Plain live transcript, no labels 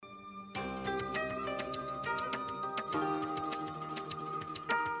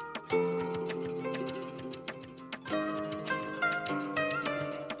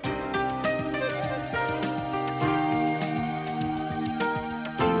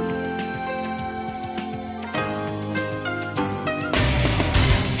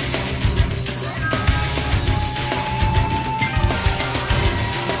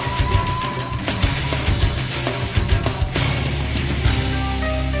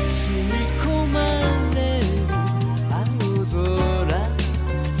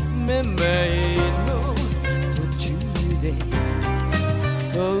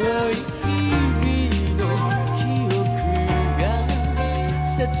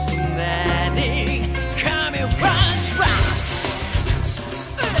常に神はしば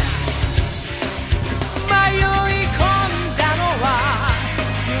迷い込んだのは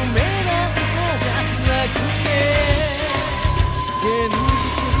夢なんかじゃなくて現実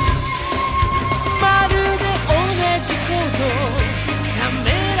まるで同じことため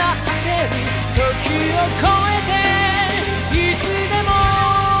らってる時を超えていつでも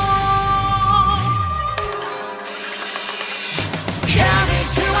Coming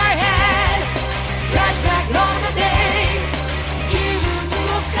to my head Flashback of the day 自分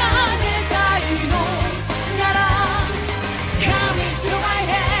を変えたいのなら Coming to my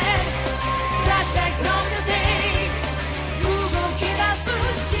head Flashback of the day 動き出す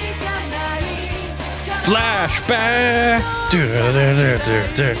しかない Flashback.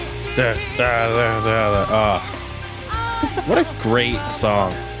 What a great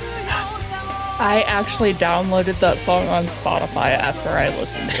song. I actually downloaded that song on Spotify after I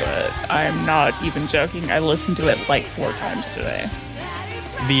listened to it. I'm not even joking. I listened to it like 4 times today.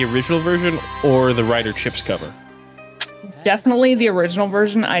 The original version or the Ryder Chips cover? Definitely the original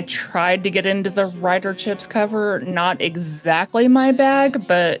version. I tried to get into the Ryder Chips cover. Not exactly my bag,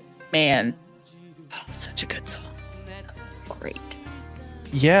 but man, such a good song. Great.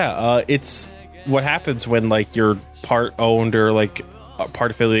 Yeah, it's what happens when like you're part owned or like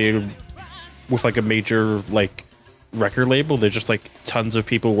part affiliated with like a major like record label. There's just like tons of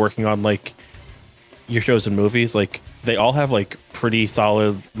people working on like your shows and movies. Like they all have like pretty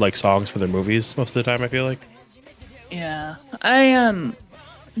solid like songs for their movies most of the time, I feel like. Yeah.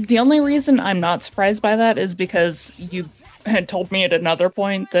 The only reason I'm not surprised by that is because you had told me at another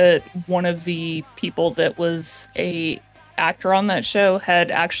point that one of the people that was a actor on that show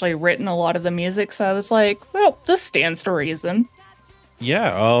had actually written a lot of the music, so I was like, well, this stands to reason.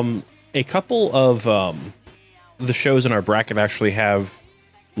 Yeah, a couple of the shows in our bracket actually have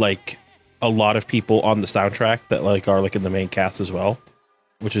like a lot of people on the soundtrack that like are like in the main cast as well,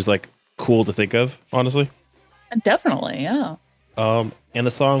 which is like cool to think of, honestly. Definitely, yeah. And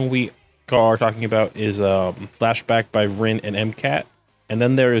the song we are talking about is Flashback by Rin and MCAT. And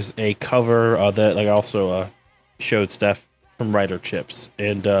then there's a cover that like also showed Steph from Ryder Chips.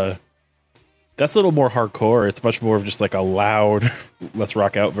 And that's a little more hardcore. It's much more of just like a loud let's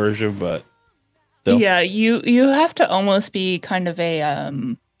rock out version, but still. Yeah, you have to almost be kind of a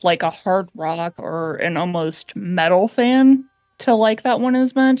like a hard rock or an almost metal fan to like that one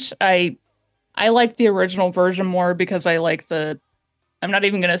as much. I like the original version more because I like I'm not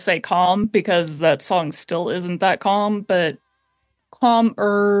even going to say calm because that song still isn't that calm, but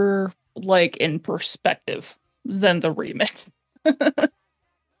calmer like in perspective than the remix.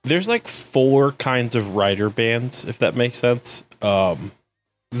 There's like 4 kinds of Ryder bands, if that makes sense.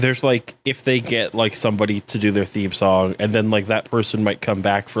 There's like if they get like somebody to do their theme song and then like that person might come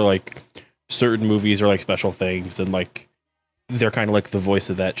back for like certain movies or like special things and like they're kind of like the voice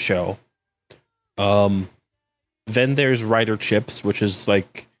of that show. Then there's Ryder Chips, which is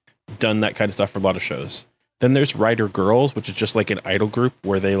like done that kind of stuff for a lot of shows. Then there's Ryder Girls, which is just like an idol group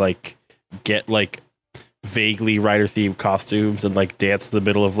where they like get like vaguely Ryder themed costumes and like dance in the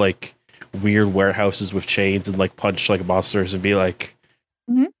middle of like weird warehouses with chains and like punch like monsters and be like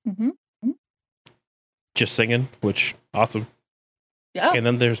just singing, which awesome. Yeah. And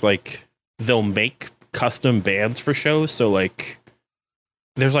then there's like they'll make custom bands for shows, so like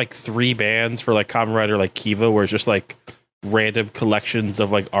there's like 3 bands for like Kamen Rider like Kiva, where it's just like random collections of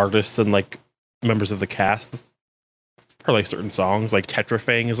like artists and like members of the cast for like certain songs. Like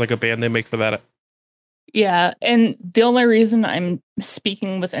Tetrafang is like a band they make for that. Yeah, and the only reason I'm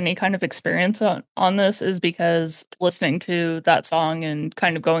speaking with any kind of experience on this is because listening to that song and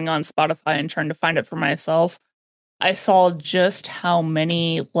kind of going on Spotify and trying to find it for myself, I saw just how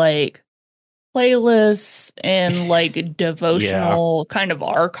many like playlists and like devotional kind of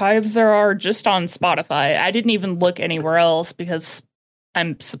archives there are just on Spotify. I didn't even look anywhere else because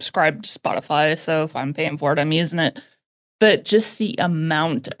I'm subscribed to Spotify, so if I'm paying for it, I'm using it. But just the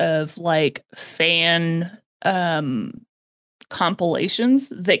amount of like fan compilations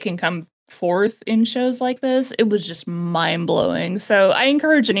that can come forth in shows like this, it was just mind-blowing. So I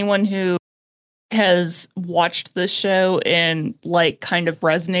encourage anyone who has watched this show and like kind of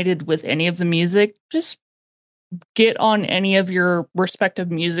resonated with any of the music, just get on any of your respective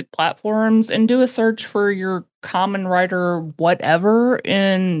music platforms and do a search for your Kamen Rider whatever,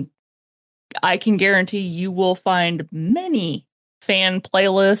 and I can guarantee you will find many fan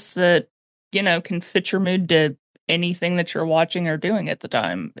playlists that, you know, can fit your mood to anything that you're watching or doing at the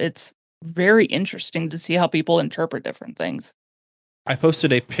time. It's very interesting to see how people interpret different things. I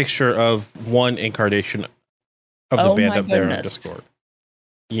posted a picture of one incarnation of the band up there on Discord.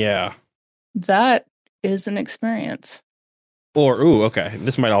 Yeah. That is an experience. Or, ooh, okay.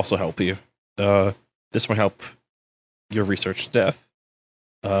 This might also help you. This might help your research staff.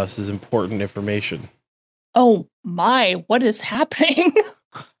 This is important information. Oh my, what is happening?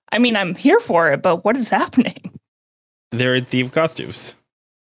 I mean, I'm here for it, but what is happening? They're in themed costumes.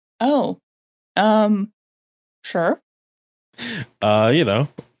 Oh, sure.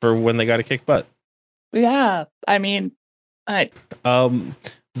 For when they got to kick butt. Yeah, I mean,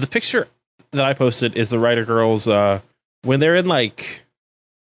 the picture that I posted is the Writer girls, when they're in, like,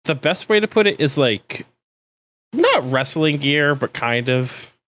 the best way to put it is, like, not wrestling gear, but kind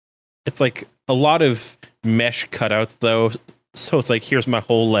of. It's, like, a lot of mesh cutouts, though. So it's like, here's my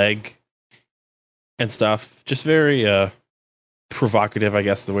whole leg and stuff. Just very, provocative, I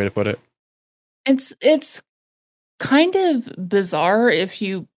guess, is the way to put it. it's kind of bizarre if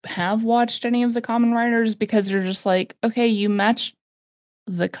you have watched any of the Kamen Riders, because you're just like, okay, you match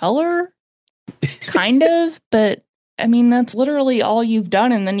the color, kind of, but I mean, that's literally all you've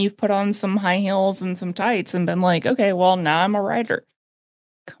done. And then you've put on some high heels and some tights and been like, okay, well, now I'm a rider.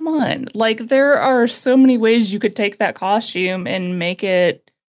 Come on. Like, there are so many ways you could take that costume and make it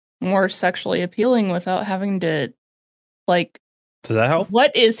more sexually appealing without having to, like, Does that help?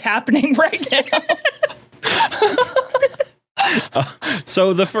 what is happening right now?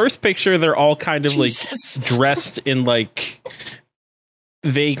 So the first picture, they're all kind of Jesus. like dressed in like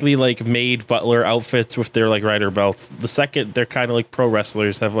vaguely like maid butler outfits with their like rider belts. The second, they're kind of like pro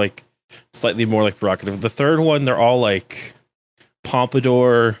wrestlers, have like slightly more like provocative. The third one, they're all like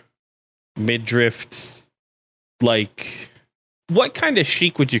pompadour, midriff, like what kind of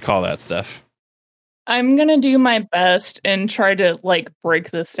chic would you call that stuff? I'm gonna do my best and try to like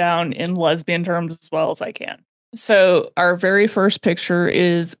break this down in lesbian terms as well as I can. So our very first picture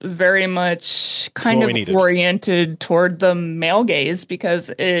is very much kind what of we needed. oriented toward the male gaze,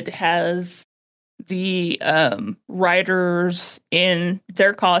 because it has the riders in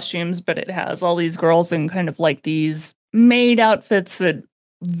their costumes, but it has all these girls in kind of like these maid outfits that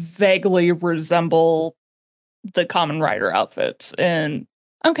vaguely resemble the Kamen Rider outfits. And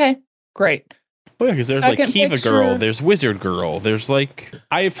okay, great. Oh, yeah, because there's like Second Kiva picture. girl, there's Wizard girl, there's like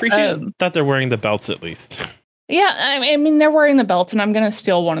I appreciate that they're wearing the belts at least. Yeah, I mean, they're wearing the belts, and I'm going to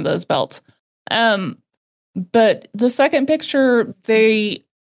steal one of those belts. But the second picture, they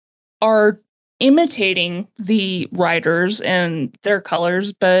are imitating the riders and their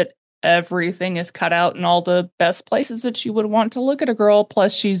colors, but everything is cut out in all the best places that you would want to look at a girl.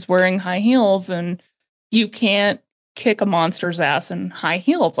 Plus, she's wearing high heels, and you can't kick a monster's ass in high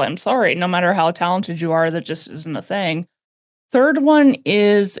heels. I'm sorry. No matter how talented you are, that just isn't a thing. Third one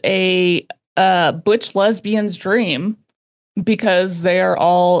is a butch lesbian's dream, because they are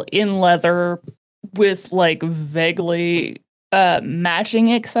all in leather with like vaguely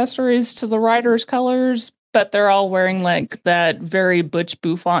matching accessories to the rider's colors, but they're all wearing like that very butch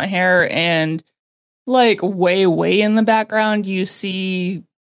bouffant hair, and like way in the background you see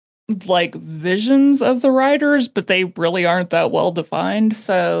like visions of the riders, but they really aren't that well defined.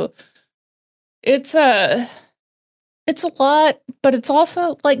 So it's a lot, but it's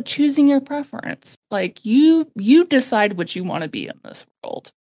also like choosing your preference. Like you decide what you want to be in this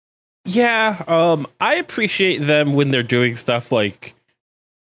world. Yeah, I appreciate them when they're doing stuff like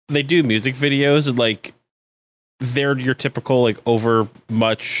they do music videos and like they're your typical like over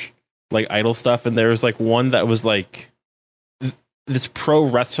much like idol stuff. And there's like one that was like this pro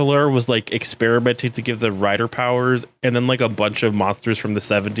wrestler was like experimenting to give the rider powers, and then like a bunch of monsters from the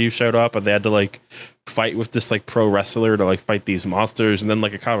 70s showed up and they had to like fight with this like pro wrestler to like fight these monsters, and then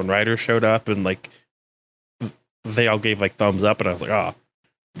like a Kamen Rider showed up and like they all gave like thumbs up, and I was like, oh,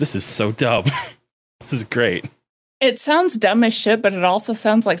 this is so dumb. This is great. It sounds dumb as shit, but it also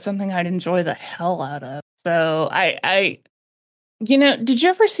sounds like something I'd enjoy the hell out of. So I did you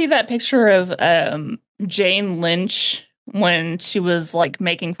ever see that picture of Jane Lynch when she was like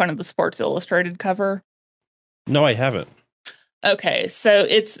making fun of the Sports Illustrated cover? No, I haven't. Okay, so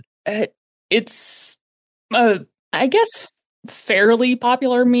it's I guess fairly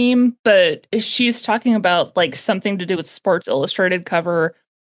popular meme, but she's talking about like something to do with Sports Illustrated cover,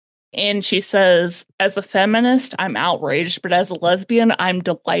 and she says, as a feminist, I'm outraged, but as a lesbian, I'm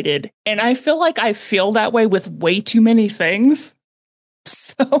delighted. And I feel like I feel that way with way too many things.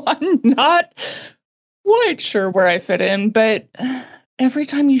 So I'm not quite sure where I fit in, but every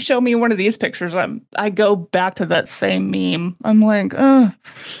time you show me one of these pictures, I go back to that same meme. I'm like,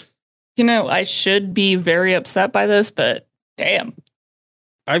 I should be very upset by this, but damn.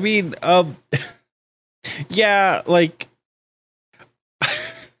 I mean, yeah, like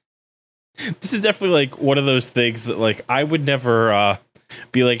this is definitely like one of those things that like I would never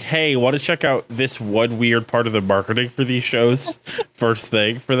Be like, hey, want to check out this one weird part of the marketing for these shows? First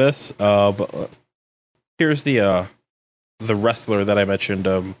thing for this. But here's the wrestler that I mentioned,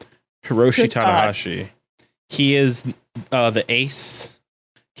 Hiroshi Good God. Tanahashi. He is the ace.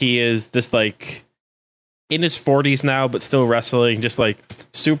 He is this like in his 40s now, but still wrestling, just like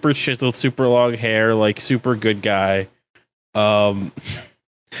super chiseled, super long hair, like super good guy. And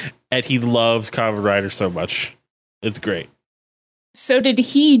he loves Kamen Rider so much. It's great. So did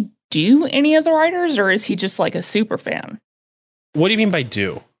he do any of the writers, or is he just like a super fan? What do you mean by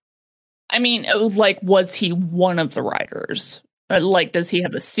do? I mean, like, was he one of the writers? Like, does he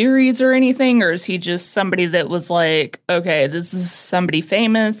have a series or anything, or is he just somebody that was like, okay, this is somebody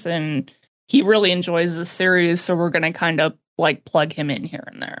famous and he really enjoys the series, so we're going to kind of like plug him in here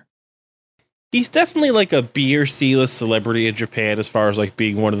and there? He's definitely like a B or C list celebrity in Japan as far as like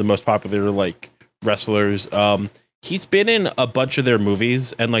being one of the most popular like wrestlers. He's been in a bunch of their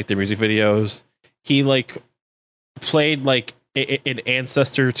movies and like their music videos. He like played like an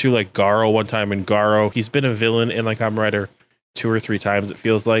ancestor to like Garo one time in Garo. He's been a villain in like Kamen Rider 2 or 3 times, it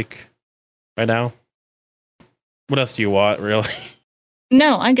feels like, by now. What else do you want, really?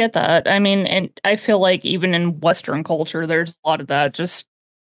 No, I get that. I mean, and I feel like even in Western culture, there's a lot of that. Just,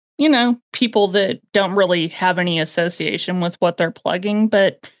 you know, people that don't really have any association with what they're plugging,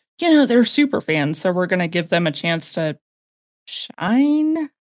 but, you know, they're super fans. So we're going to give them a chance to shine.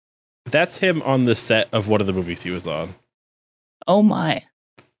 That's him on the set of one of the movies he was on. Oh, my.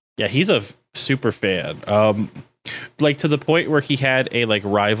 Yeah, he's a super fan. Like to the point where he had a like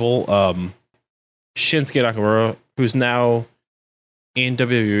rival, Shinsuke Nakamura, who's now in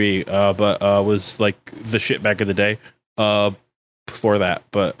WWE, but was like the shit back in the day. Before that,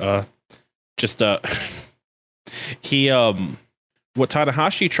 but just he what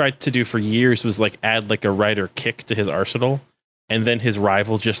Tanahashi tried to do for years was like add like a rider kick to his arsenal, and then his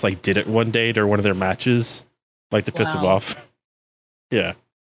rival just like did it one day during one of their matches, like to piss him off. Yeah,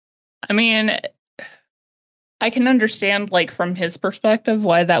 I mean, I can understand, like, from his perspective,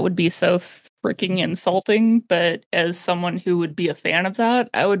 why that would be so freaking insulting. But as someone who would be a fan of that,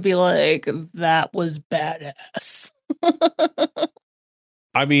 I would be like, that was badass.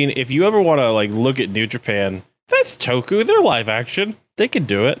 I mean, if you ever want to like look at New Japan, that's Toku. They're live action. They can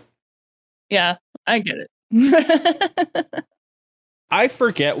do it. Yeah, I get it. I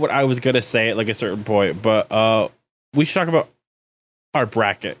forget what I was gonna say at like a certain point, but we should talk about our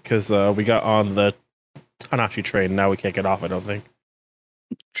bracket because we got on the Tanahashi train. Now we can't get off, I don't think.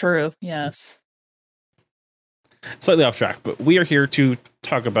 True, yes. Slightly off track, but we are here to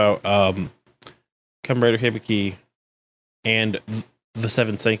talk about Kamen Rider Hibiki and the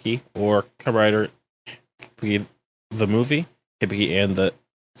Seven Senki, or Kamen Rider Hibiki the movie, Hibiki and the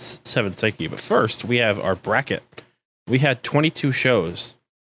Seven Senki. But first, we have our bracket. We had 22 shows,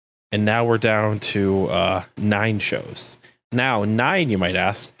 and now we're down to 9 shows. Now, 9, you might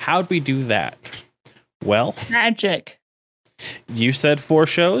ask, how'd we do that? Well, magic. You said 4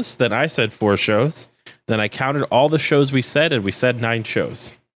 shows, then I said 4 shows, then I counted all the shows we said, and we said 9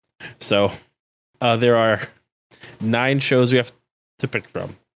 shows. So there are 9 shows we have to pick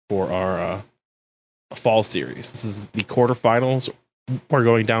from for our fall series. This is the quarterfinals. We're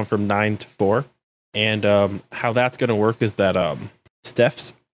going down from 9 to 4. And how that's going to work is that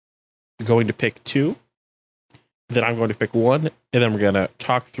Steph's going to pick 2, then I'm going to pick 1, and then we're going to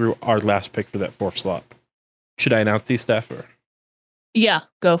talk through our last pick for that 4th slot. Should I announce these, Steph? Or? Yeah,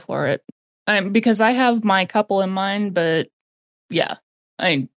 go for it. Because I have my couple in mind, but yeah,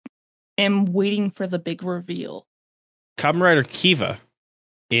 I am waiting for the big reveal. Kamen Rider Kiva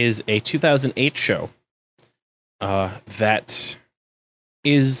is a 2008 show that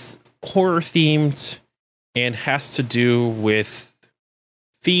is horror themed and has to do with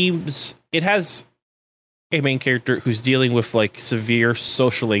themes. It has a main character who's dealing with like severe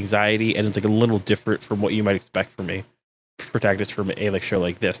social anxiety, and it's like a little different from what you might expect from a protagonist from a like show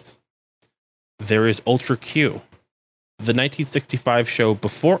like this. There is Ultra Q, the 1965 show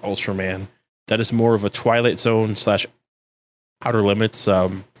before Ultraman, that is more of a Twilight Zone / Outer Limits,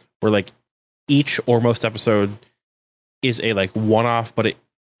 where like each or most episode is a like one-off, but it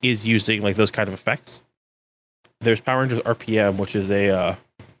is using like those kind of effects. There's Power Rangers RPM, which is a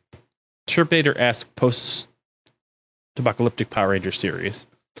Terminator-esque post-apocalyptic Power Ranger series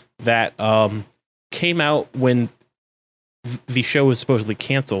that came out when the show was supposedly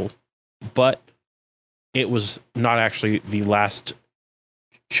canceled, but it was not actually the last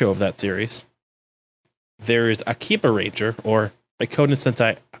show of that series. There is Akiba Ranger, or Ikoden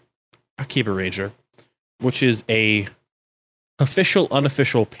Sentai Akiba Ranger, which is a official,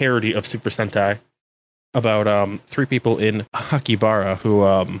 unofficial parody of Super Sentai, three people in Hakibara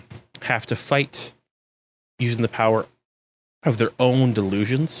who have to fight using the power of their own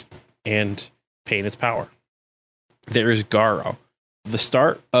delusions, and pain is power. There is Garo, the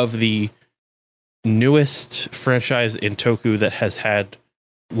start of the newest franchise in Toku that has had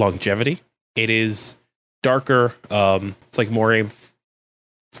longevity. It is darker. It's like more aimed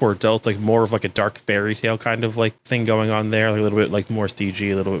for adults, like more of like a dark fairy tale kind of like thing going on there, like a little bit like more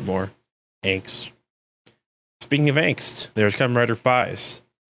CG, a little bit more angst. Speaking of angst, there's Kamen Rider Faiz.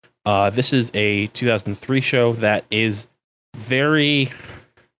 This is a 2003 show that is very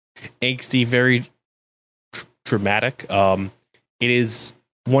angsty, very dramatic. It is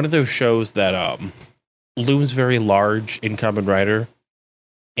one of those shows that looms very large in Kamen Rider,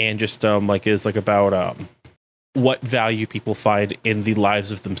 and just like is like about what value people find in the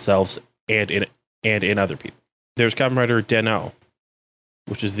lives of themselves and in other people. There's Kamen Rider Den-O,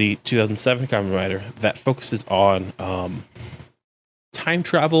 which is the 2007 Kamen Rider that focuses on time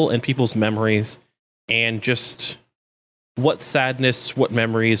travel and people's memories, and just what sadness, what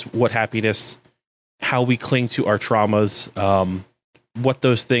memories, what happiness, how we cling to our traumas, what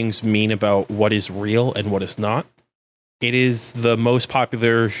those things mean about what is real and what is not. It is the most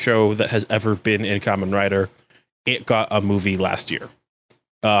popular show that has ever been in Kamen Rider. It got a movie last year,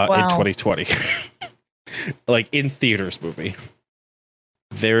 in 2020, like in theaters movie.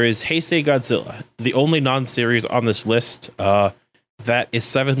 There is Heisei Godzilla, the only non-series on this list. That is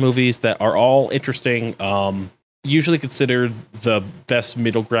 7 movies that are all interesting. Usually considered the best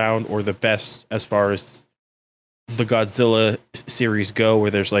middle ground, or the best as far as the Godzilla series go, where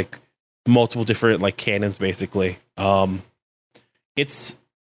there's like multiple different like canons basically. It's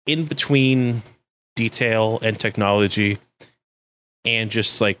in between detail and technology and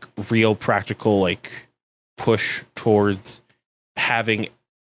just like real practical like push towards having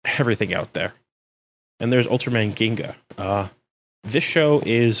everything out there. And there's Ultraman Ginga. This show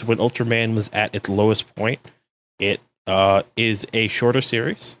is when Ultraman was at its lowest point. It is a shorter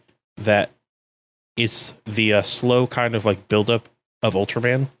series that is the slow kind of like buildup of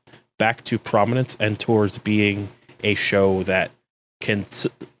Ultraman back to prominence and towards being a show that can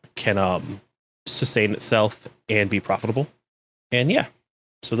sustain itself and be profitable. And yeah,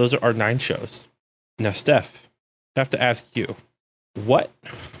 so those are our 9 shows. Now, Steph, I have to ask you, what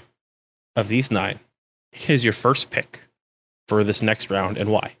of these 9 is your first pick for this next round,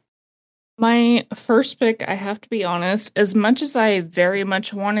 and why? My first pick, I have to be honest, as much as I very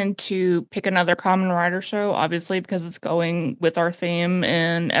much wanted to pick another Kamen Rider show, obviously because it's going with our theme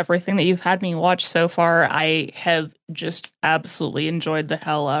and everything that you've had me watch so far, I have just absolutely enjoyed the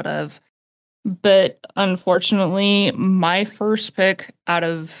hell out of. But unfortunately, my first pick out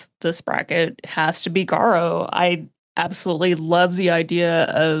of this bracket has to be Garo. I absolutely love the idea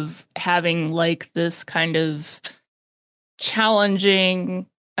of having like this kind of challenging,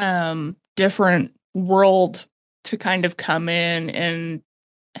 different world to kind of come in and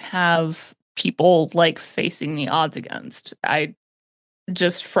have people like facing the odds against. I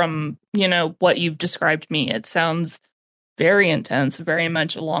just from, what you've described to me, it sounds very intense, very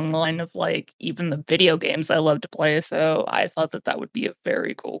much along the line of like even the video games I love to play. So I thought that would be a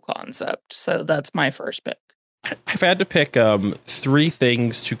very cool concept. So that's my first pick. I've had to pick 3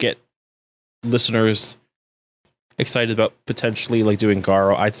 things to get listeners excited about potentially like doing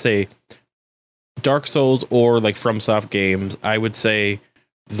Garo. I'd say Dark Souls or like FromSoft games. I would say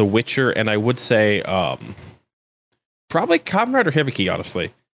The Witcher, and I would say probably Kamen Rider Hibiki,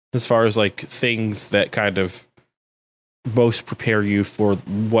 honestly, as far as like things that kind of most prepare you for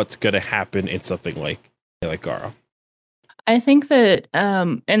what's going to happen in something like Garo. I think that,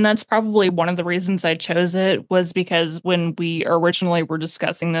 and that's probably one of the reasons I chose it, was because when we originally were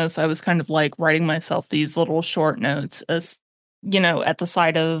discussing this, I was kind of like writing myself these little short notes as, at the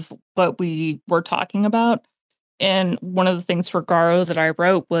side of what we were talking about. And one of the things for Garo that I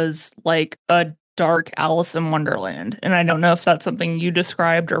wrote was like a dark Alice in Wonderland. And I don't know if that's something you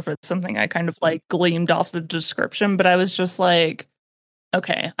described or if it's something I kind of like gleamed off the description, but I was just like,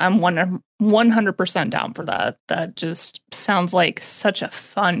 okay, I'm 100% down for that. That just sounds like such a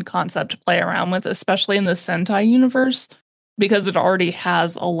fun concept to play around with, especially in the Sentai universe, because it already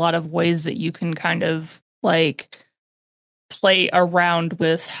has a lot of ways that you can kind of like play around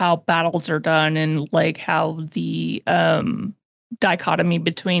with how battles are done and like how the dichotomy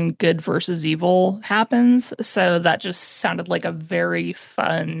between good versus evil happens. So that just sounded like a very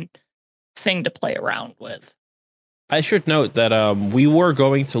fun thing to play around with. I should note that we were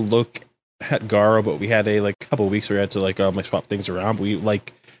going to look at Garo, but we had a couple of weeks where we had to swap things around. We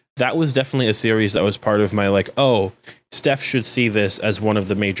that was definitely a series that was part of my like, oh, Steph should see this as one of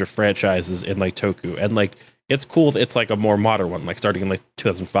the major franchises in like Toku. And like, it's cool that it's like a more modern one, like starting in like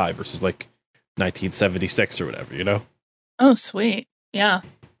 2005 versus like 1976 or whatever, you know? Oh, sweet. Yeah.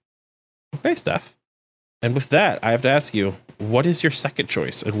 Okay, Steph. And with that, I have to ask you, what is your second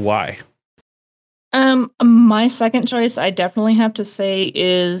choice and why? My second choice, I definitely have to say,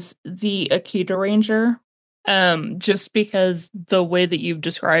 is the Akita Ranger. Just because the way that you've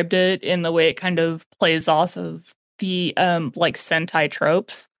described it and the way it kind of plays off of the like Sentai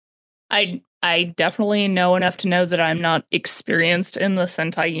tropes. I definitely know enough to know that I'm not experienced in the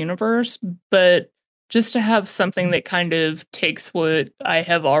Sentai universe, but just to have something that kind of takes what I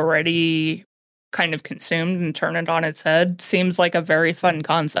have already kind of consumed and turn it on its head seems like a very fun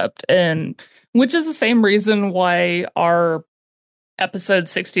concept. And which is the same reason why our episode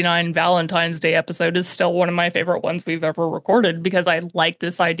 69 Valentine's Day episode is still one of my favorite ones we've ever recorded, because I like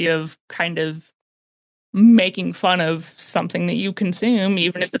this idea of kind of making fun of something that you consume,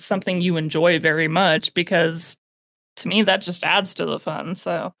 even if it's something you enjoy very much, because to me that just adds to the fun.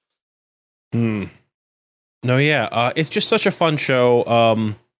 So No, yeah, it's just such a fun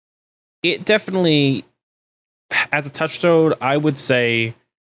show. It definitely, as a touchstone, I would say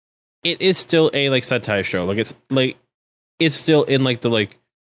it is still a like Sentai show. It's still in like the like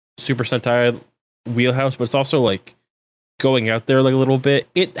Super Sentai wheelhouse, but it's also like going out there like a little bit.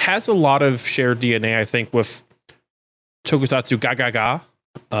 It has a lot of shared DNA, I think, with Tokusatsu Ga Ga Ga.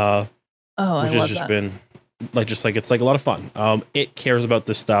 Which I has love just that. been like it's like a lot of fun. It cares about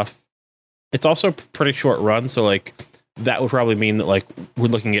this stuff. It's also a pretty short run, so like that would probably mean that like we're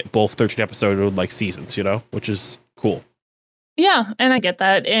looking at both 13 episode like seasons, you know, which is cool. Yeah, and I get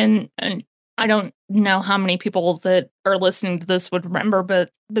that. And I don't know how many people that are listening to this would remember,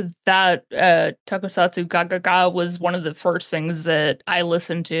 but that Tokusatsu Ga Ga Ga was one of the first things that I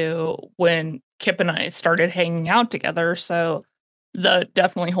listened to when Kip and I started hanging out together. So that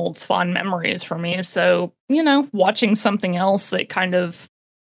definitely holds fond memories for me. So, you know, watching something else that kind of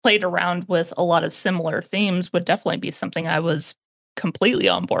played around with a lot of similar themes would definitely be something I was completely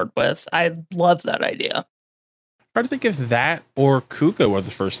on board with. I love that idea. Try to think if that or Kuga was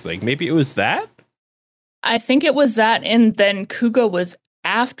the first thing. Maybe it was that? I think it was that, and then Kuga was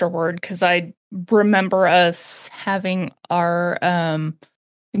afterward, because I remember us having our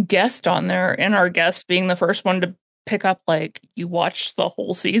guest on there, and our guest being the first one to pick up, like, you watched the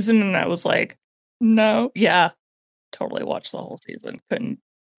whole season, and I was like, no, yeah, totally watched the whole season. Couldn't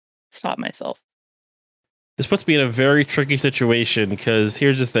stop myself. This puts me in a very tricky situation, because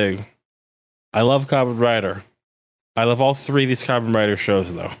here's the thing. I love Kamen Rider. I love all three of these Kamen Rider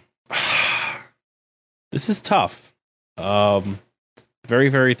shows, though. This is tough. Very,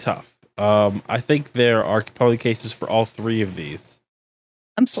 very tough. I think there are probably cases for all three of these.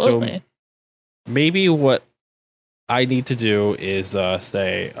 Absolutely. So maybe what I need to do is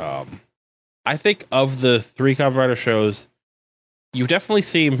say, I think of the three Kamen Rider shows, you definitely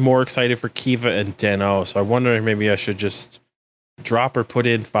seem more excited for Kiva and Den-O, so I wonder if maybe I should just drop or put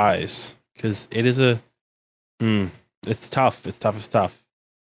in Faiz, because it is it's tough. It's tough.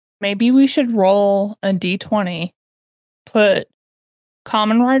 Maybe we should roll a D20, put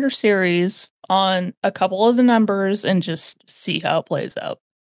Kamen Rider series on a couple of the numbers, and just see how it plays out.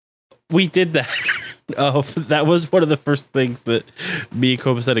 We did that. That was one of the first things that me and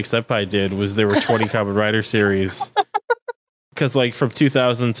Copacetic Senpai did, was there were 20 Kamen Rider series. Because like from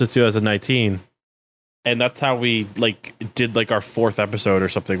 2000 to 2019. And that's how we like did like our fourth episode or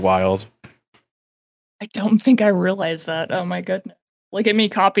something wild. I don't think I realized that. Oh my goodness. Look at me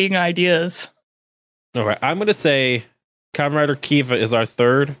copying ideas. Okay, I'm going to say Kamen Rider Kiva is our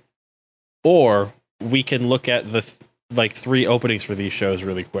third. Or we can look at the like three openings for these shows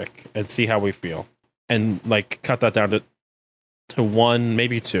really quick and see how we feel. And like cut that down to one,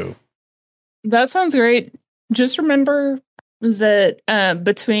 maybe two. That sounds great. Just remember that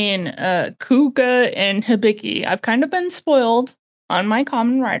between Kuga and Hibiki, I've kind of been spoiled on my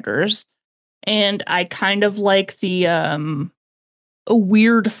Kamen Riders. And I kind of like the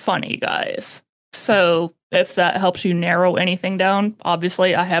weird, funny guys. So if that helps you narrow anything down,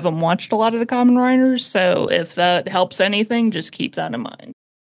 obviously I haven't watched a lot of the Kamen Riders. So if that helps anything, just keep that in mind.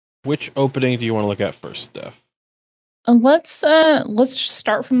 Which opening do you want to look at first, Steph? Let's just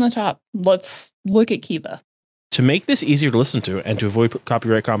start from the top. Let's look at Kiva. To make this easier to listen to and to avoid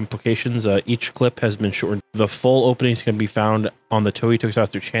copyright complications, each clip has been shortened. The full openings can be found on the Toei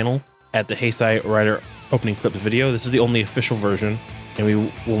Tokusatsu channel at the Heisei Rider opening clips video. This is the only official version, and we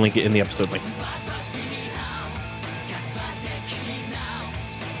will link it in the episode link.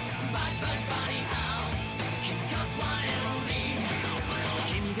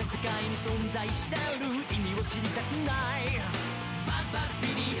 界に存在してる意味を知りたくないバッバッビ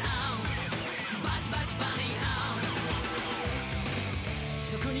リーハウンバッバッバニーハウン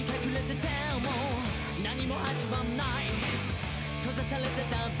そこに隠れてても何も始まんない閉ざされて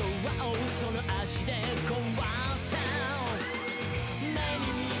たドアをその足で壊せ目に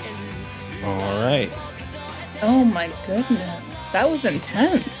見える All right. Oh my goodness. That was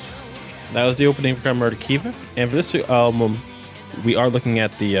intense. That was the opening for Kamen Rider Kiva. And for this album, we are looking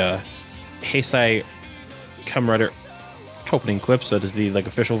at the Heisei Kamen Rider opening clip. So that is the like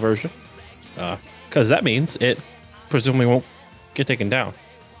official version. Because that means it presumably won't get taken down.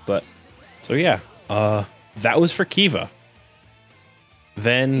 But, so yeah. That was for Kiva.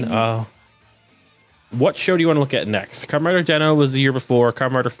 Then, what show do you want to look at next? Kamen Rider Den-O was the year before.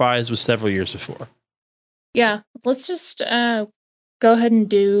 Kamen Rider Faiz was several years before. Yeah, let's just go ahead and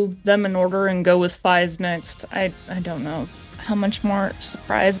do them in order and go with Faiz next. I don't know how much more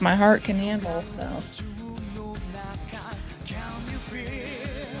surprise my heart can handle, so.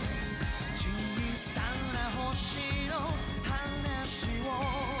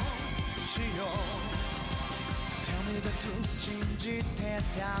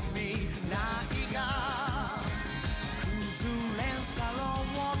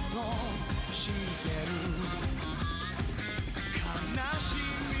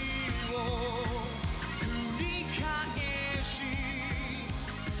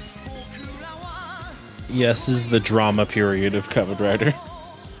 Yes, this is the drama period of Kamen Rider.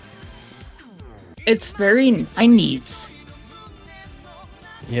 It's very 90s.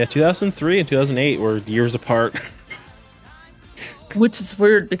 Yeah, 2003 and 2008 were years apart. Which is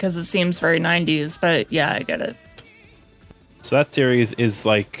weird because it seems very 90s, but yeah, I get it. So that series is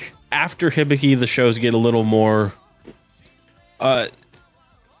like, after Hibiki, the shows get a little more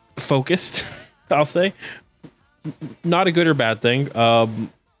focused, I'll say. Not a good or bad thing.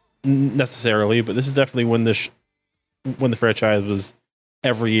 Necessarily, but this is definitely when the franchise was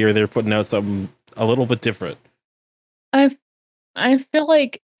every year they're putting out something a little bit different. I feel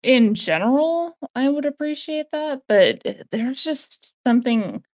like in general I would appreciate that, but there's just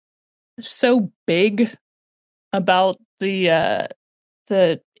something so big about the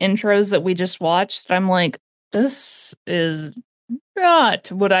intros that we just watched. I'm like, this is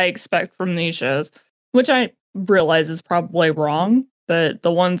not what I expect from these shows, which I realize is probably wrong. But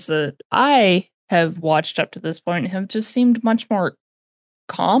the ones that I have watched up to this point have just seemed much more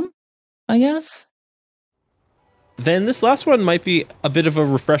calm, I guess. Then this last one might be a bit of a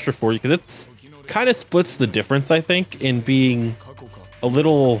refresher for you, because it's kind of splits the difference, I think, in being a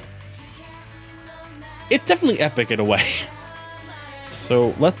little... It's definitely epic in a way.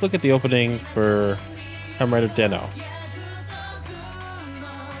 So let's look at the opening for Kamen Rider Den-O.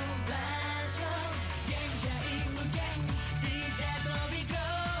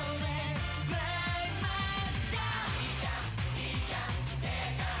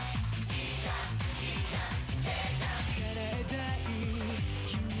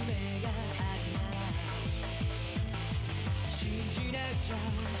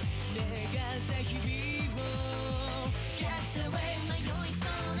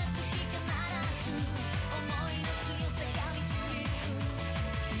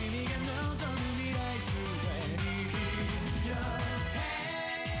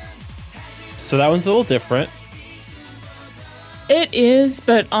 So that one's a little different. It is,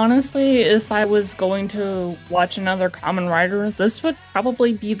 but honestly, if I was going to watch another Kamen Rider, this would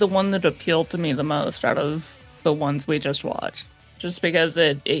probably be the one that appealed to me the most out of the ones we just watched. Just because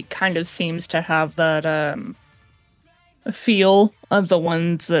it kind of seems to have that feel of the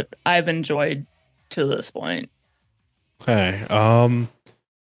ones that I've enjoyed to this point. Okay.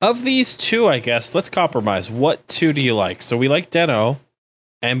 Of these two, I guess, let's compromise. What two do you like? So we like Den-O,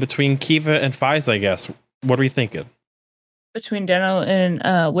 and between Kiva and Faiz, I guess, what are we thinking? Between Den-O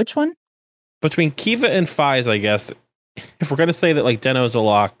and which one? Between Kiva and Faiz, I guess. If we're gonna say that like Den-O is a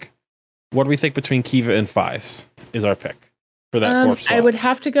lock, what do we think between Kiva and Faiz is our pick for that fourth slot? I would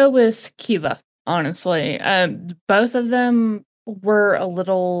have to go with Kiva, honestly. Both of them were a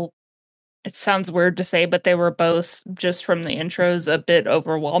little... It sounds weird to say, but they were both, just from the intros, a bit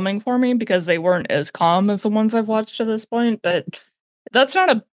overwhelming for me because they weren't as calm as the ones I've watched to this point. But that's not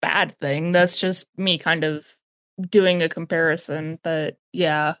a bad thing. That's just me kind of doing a comparison. But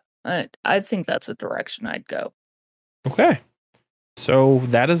yeah, I think that's a direction I'd go. Okay. So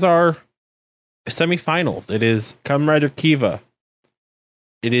that is our semifinals. It is Kamen Rider Kiva.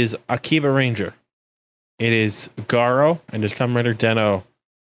 It is Akiba Ranger. It is Garo, and it's Kamen Rider Den-O.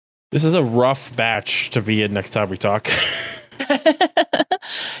 This is a rough batch to be in next time we talk.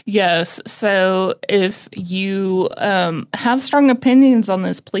 Yes. So if you have strong opinions on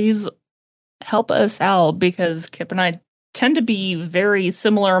this, please help us out because Kip and I tend to be very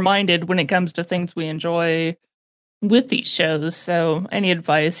similar minded when it comes to things we enjoy with these shows. So any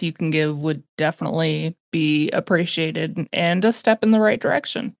advice you can give would definitely be appreciated and a step in the right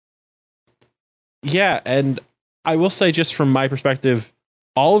direction. Yeah, and I will say, just from my perspective,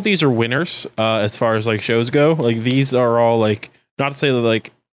 all of these are winners as far as like shows go. Like these are all like, not to say that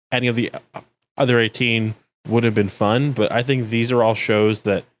like any of the other 18 would have been fun, but I think these are all shows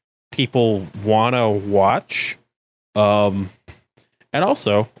that people want to watch. And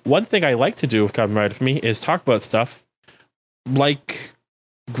also, one thing I like to do with Kamen Rider for me is talk about stuff like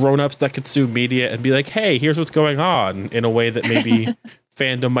grown-ups that consume media and be like, hey, here's what's going on, in a way that maybe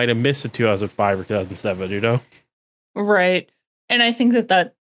fandom might have missed in 2005 or 2007, you know? Right. And I think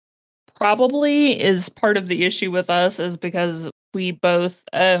that probably is part of the issue with us, is because we both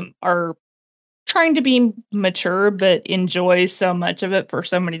are trying to be mature but enjoy so much of it for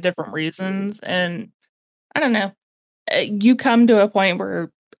so many different reasons. And I don't know. You come to a point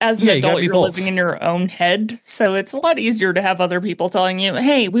where, as an adult, you're living in your own head. So it's a lot easier to have other people telling you,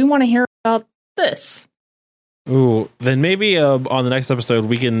 hey, we want to hear about this. Ooh, then maybe on the next episode,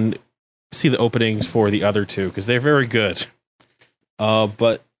 we can see the openings for the other two, because they're very good.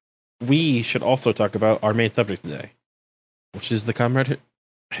 But we should also talk about our main subject today, which is the Kamen Rider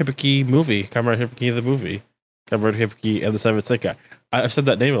Hibiki movie. Kamen Rider Hibiki the movie. Kamen Rider Hibiki and the Seventh Senkai. I've said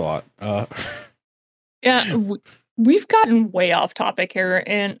that name a lot. Yeah, we've gotten way off topic here,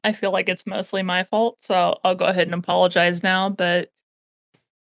 and I feel like it's mostly my fault, so I'll go ahead and apologize now, but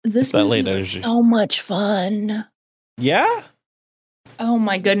this movie was so much fun. Yeah? Oh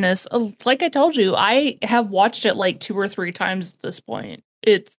my goodness. Like I told you, I have watched it like 2 or 3 times at this point.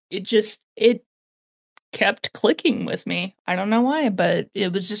 It kept clicking with me. I don't know why, but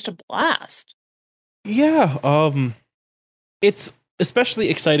it was just a blast. Yeah, it's especially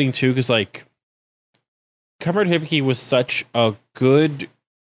exciting too, because like Kamen Rider Hibiki was such a good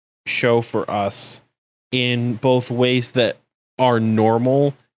show for us in both ways that are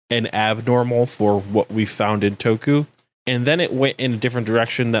normal and abnormal for what we found in Toku. And then it went in a different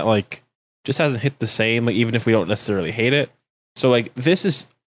direction that like just hasn't hit the same, like even if we don't necessarily hate it. So like this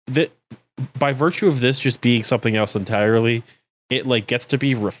is that, by virtue of this just being something else entirely, it like gets to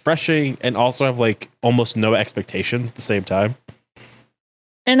be refreshing and also have like almost no expectations at the same time.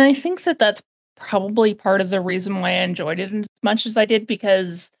 And I think that that's probably part of the reason why I enjoyed it as much as I did,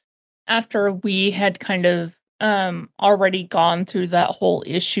 because after we had kind of already gone through that whole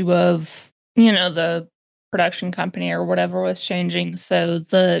issue of, you know, the production company or whatever was changing, so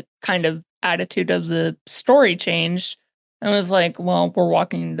the kind of attitude of the story changed. I was like, well, we're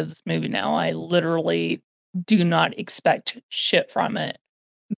walking into this movie now. I literally do not expect shit from it.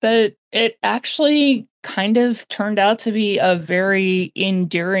 But it actually kind of turned out to be a very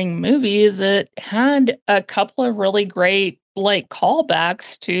endearing movie that had a couple of really great like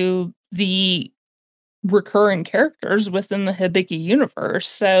callbacks to the recurring characters within the Hibiki universe.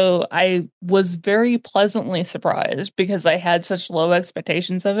 So I was very pleasantly surprised, because I had such low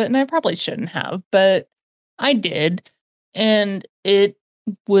expectations of it, and I probably shouldn't have, but I did. And it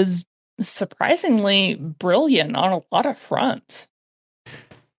was surprisingly brilliant on a lot of fronts.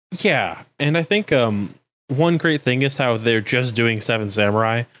 Yeah, and I think one great thing is how they're just doing Seven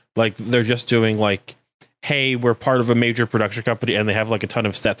Samurai. Like they're just doing like, hey, we're part of a major production company and they have like a ton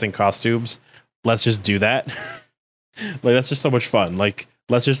of sets and costumes. Let's just do that. Like that's just so much fun. Like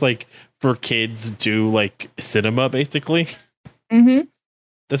let's just like for kids do like cinema basically. Mm-hmm.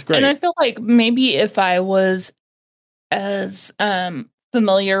 That's great. And I feel like maybe if I was as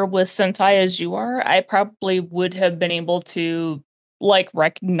familiar with Sentai as you are, I probably would have been able to like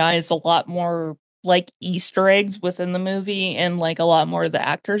recognize a lot more like Easter eggs within the movie and like a lot more of the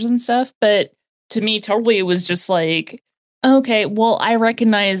actors and stuff. But to me, totally, it was just like, okay, well, I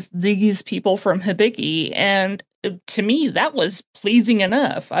recognize these people from Hibiki, and to me, that was pleasing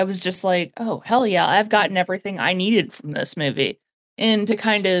enough. I was just like, oh, hell yeah, I've gotten everything I needed from this movie. And to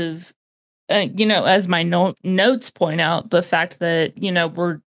kind of, you know, as my notes point out, the fact that, you know,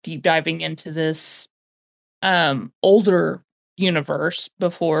 we're deep diving into this older universe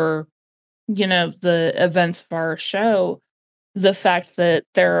before, you know, the events of our show, the fact that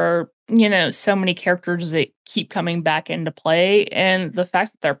there are, you know, so many characters that keep coming back into play, and the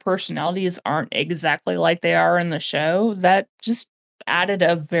fact that their personalities aren't exactly like they are in the show, that just added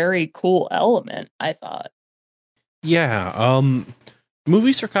a very cool element, I thought. Yeah,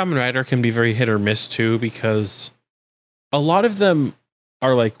 movies for Kamen Rider can be very hit or miss too, because a lot of them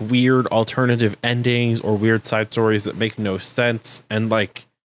are like weird alternative endings or weird side stories that make no sense, and like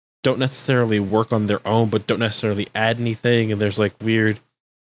don't necessarily work on their own, but don't necessarily add anything. And there's like weird,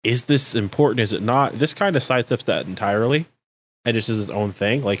 is this important? Is it not? This kind of sidesteps that entirely and just is its own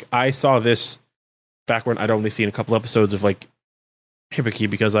thing. Like I saw this back when I'd only seen a couple episodes of like Hibiki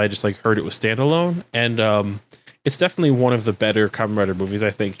because I just like heard it was standalone. And it's definitely one of the better Kamen Rider movies,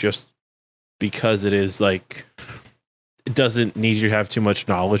 I think, just because it is like, it doesn't need you to have too much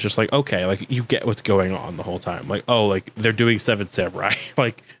knowledge. Just like, okay, like you get what's going on the whole time. Like, oh, like they're doing Seven Samurai.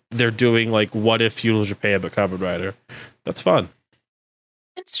 Like they're doing like what if feudal Japan but Kamen Rider. That's fun.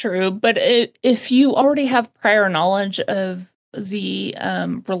 It's true, but if you already have prior knowledge of the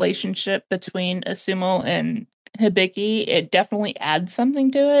relationship between Asumo and Hibiki, it definitely adds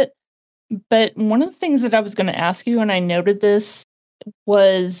something to it. But one of the things that I was going to ask you, and I noted this,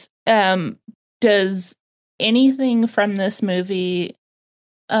 was does anything from this movie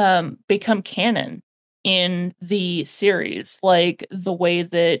become canon in the series? Like the way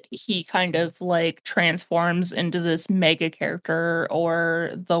that he kind of like transforms into this mega character,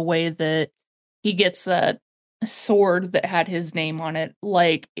 or the way that he gets a sword that had his name on it.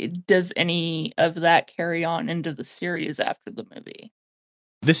 Like, does any of that carry on into the series after the movie?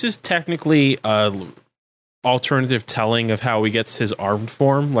 This is technically alternative telling of how he gets his armed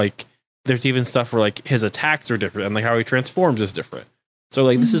form. Like there's even stuff where like his attacks are different and like how he transforms is different. So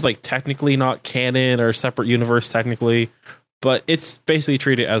like this is like technically not canon or a separate universe technically, but it's basically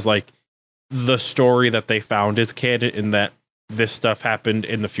treated as like the story that they found is canon in that this stuff happened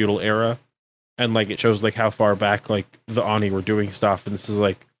in the feudal era. And like it shows like how far back like the Ani were doing stuff. And this is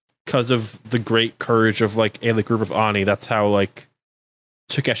like because of the great courage of like a group of Ani, that's how like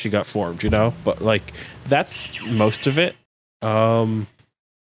Takeshi got formed, you know? But like that's most of it. And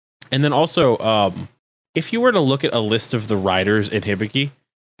then also if you were to look at a list of the riders in Hibiki,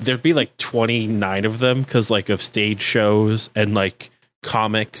 there'd be like 29 of them because like of stage shows and like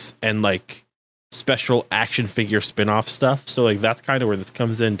comics and like special action figure spin-off stuff. So like that's kind of where this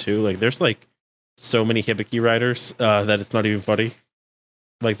comes in too. Like there's like so many Hibiki riders that it's not even funny,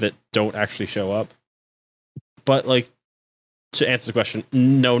 like that don't actually show up. But like to answer the question,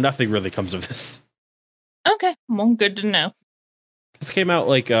 no, nothing really comes of this. Okay, well, good to know. This came out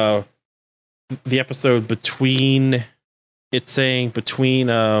like the episode between when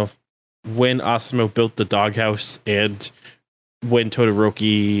Asimo built the doghouse and when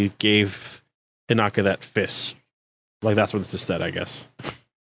Todoroki gave Hinaka that fist. Like that's what this is said, I guess.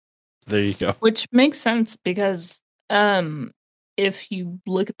 There you go. Which makes sense because if you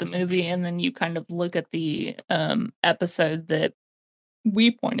look at the movie and then you kind of look at the episode that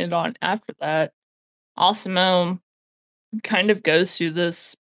we pointed on after that, Asimo kind of goes through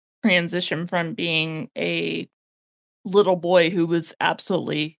this transition from being a little boy who was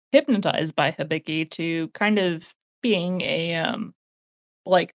absolutely hypnotized by Hibiki to kind of being a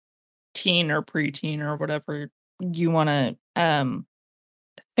like teen or preteen or whatever you want to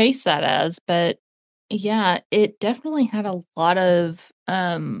face that as. But yeah, it definitely had a lot of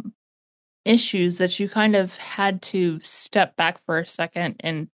issues that you kind of had to step back for a second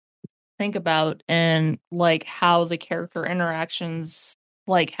and think about, and like how the character interactions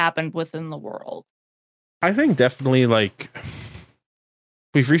like happened within the world. I think definitely like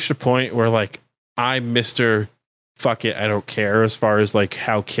we've reached a point where like I'm Mr. Fuck it, I don't care as far as like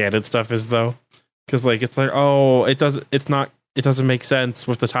how canon stuff is though. Cause like it's like, oh, it doesn't make sense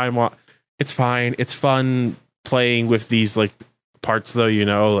with the time. It's fine. It's fun playing with these like parts though, you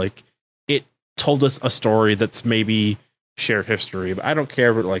know, like it told us a story that's maybe shared history, but I don't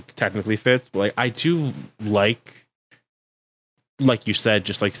care if it like technically fits. But like I do like you said,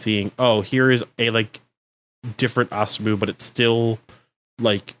 just like seeing, oh, here is a like different Asumu, but it's still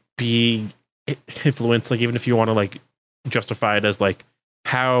like being influenced. Like even if you want to like justify it as like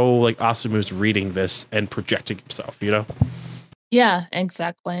how like Asumu's reading this and projecting himself, you know? Yeah,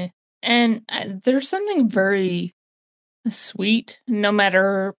 exactly. And there's something very sweet, no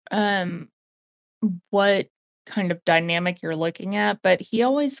matter what kind of dynamic you're looking at, but he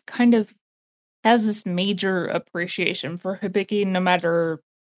always kind of has this major appreciation for Hibiki, no matter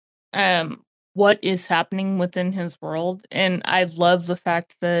what is happening within his world. And I love the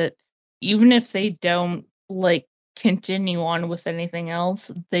fact that even if they don't like continue on with anything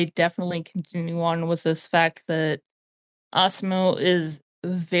else, they definitely continue on with this fact that Asimo is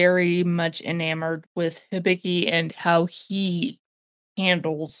very much enamored with Hibiki and how he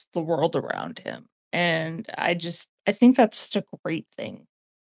handles the world around him. And I think that's such a great thing.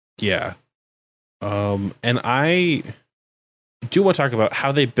 Yeah. And I do want to talk about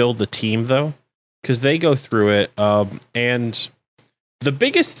how they build the team though, because they go through it. And the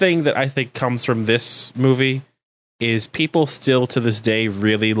biggest thing that I think comes from this movie is people still to this day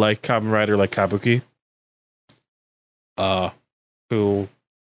really like Kamen Rider like Kabuki, who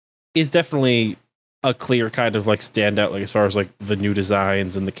is definitely a clear kind of like standout, like as far as like the new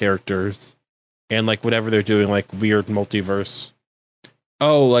designs and the characters and like whatever they're doing, like weird multiverse.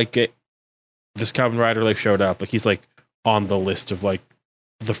 Oh, like this Kamen Rider like showed up, like he's like on the list of like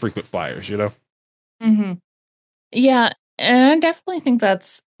the frequent flyers, you know? Mm-hmm. Yeah, and I definitely think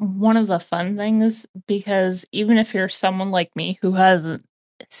that's one of the fun things because even if you're someone like me who hasn't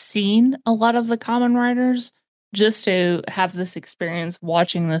seen a lot of the Common Riders, just to have this experience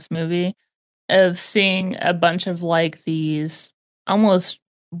watching this movie of seeing a bunch of like these almost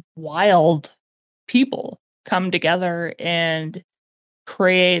wild people come together and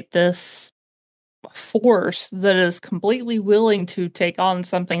create this force that is completely willing to take on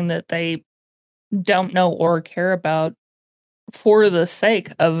something that they don't know or care about for the sake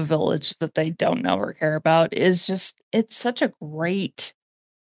of a village that they don't know or care about is just it's such a great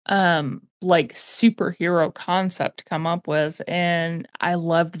like superhero concept to come up with, and I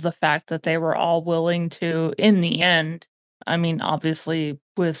loved the fact that they were all willing to in the end, I mean obviously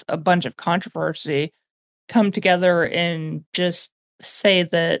with a bunch of controversy, come together and just say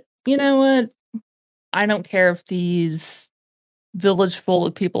that, you know what, I don't care if these village full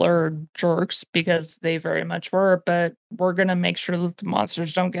of people are jerks because they very much were, but we're gonna make sure that the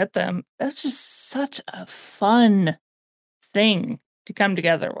monsters don't get them. That's just such a fun thing to come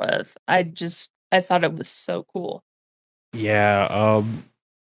together with. I thought it was so cool. Yeah,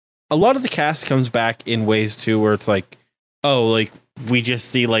 a lot of the cast comes back in ways too where it's like, oh, like we just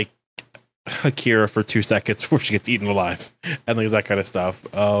see like Akira for 2 seconds before she gets eaten alive and like that kind of stuff.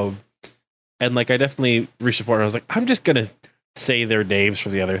 And like I definitely reached a point where I was like, I'm just gonna say their names for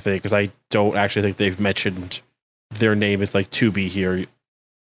the other thing because I don't actually think they've mentioned their name is like to be here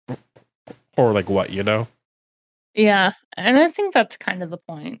or like what, you know? Yeah, and I think that's kind of the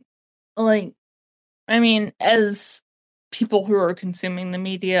point. Like, I mean, as people who are consuming the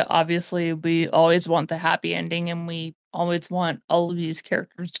media, obviously we always want the happy ending and we always want all of these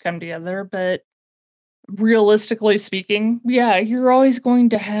characters to come together, but realistically speaking, yeah, you're always going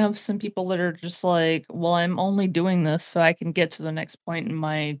to have some people that are just like, well, I'm only doing this so I can get to the next point in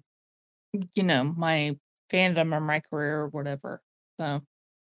my, my fandom or my career or whatever. So,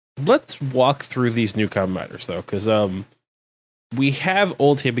 Let's walk through these new Kamen Riders though, because we have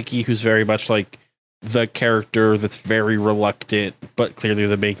old Hibiki who's very much like the character that's very reluctant, but clearly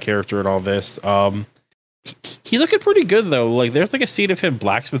the main character in all this. He's looking pretty good though. Like there's like a scene of him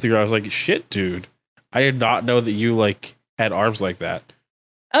blacksmithing. I was like, shit, dude. I did not know that you like had arms like that.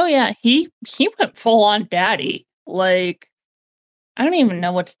 oh yeah, he went full on daddy. Like, I don't even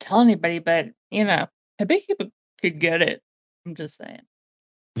know what to tell anybody, but Hibiki could get it. I'm just saying.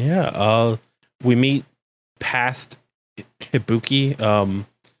 Yeah. We meet past Hibuki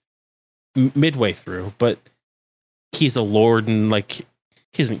midway through, but he's a lord and like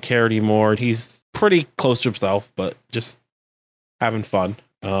he doesn't care anymore. And he's pretty close to himself, but just having fun.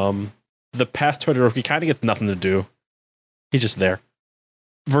 The past Todoroki kind of gets nothing to do. He's just there.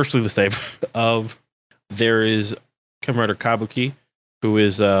 Virtually the same. There is Commander Kabuki, who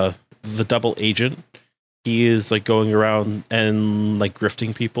is the double agent. He is like going around and like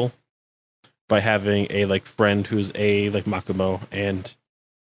grifting people by having a like friend who's a like Makumo, and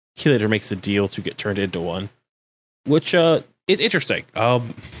he later makes a deal to get turned into one, which is interesting.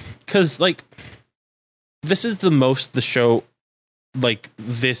 Because like this is the most the show, like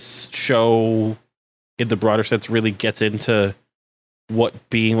this show in the broader sense really gets into what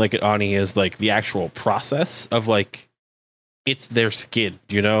being like an Ani is, like the actual process of like it's their skin,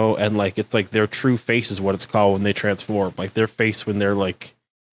 you know, and like it's like their true face is what it's called when they transform. Like their face when they're like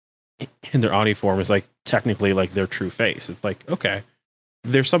in their Ani form is like technically like their true face. It's like, okay,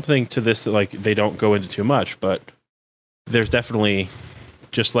 there's something to this that like they don't go into too much, but there's definitely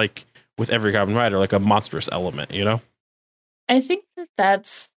just like with every Kamen Rider, like a monstrous element, you know? I think that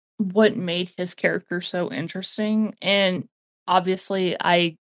that's what made his character so interesting. And obviously,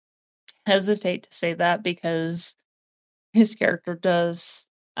 I hesitate to say that because his character does,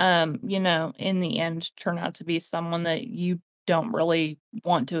 in the end, turn out to be someone that you don't really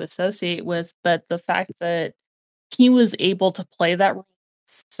want to associate with. But the fact that he was able to play that role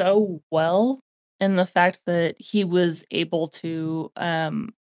so well, and the fact that he was able to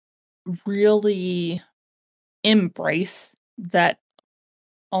really embrace that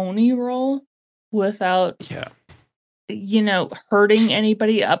Oni role without, Yeah. hurting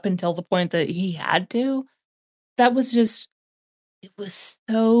anybody up until the point that he had to. That was just, it was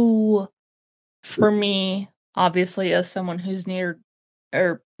so, for me, obviously, as someone who's near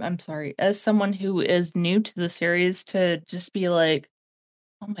or I'm sorry, as someone who is new to the series to just be like,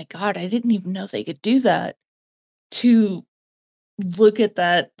 "Oh my god, I didn't even know they could do that." To look at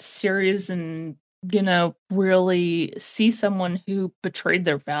that series and, really see someone who betrayed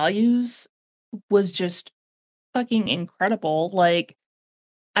their values was just fucking incredible. Like,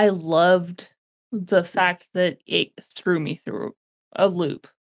 I loved the fact that it threw me through a loop.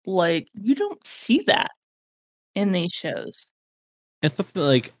 Like, you don't see that in these shows. And something that,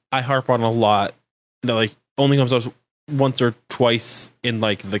 like, I harp on a lot that like only comes up once or twice in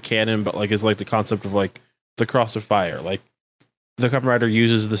like the canon, but like is like the concept of like the cross of fire. Like the Kamen Rider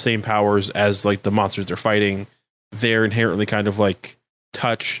uses the same powers as like the monsters they're fighting. They're inherently kind of like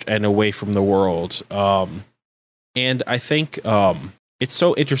touched and away from the world. And I think it's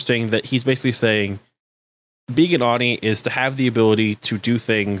so interesting that he's basically saying being an Oni is to have the ability to do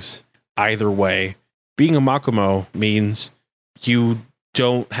things either way. Being a Makumo means you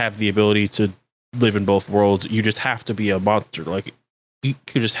don't have the ability to live in both worlds. You just have to be a monster. Like you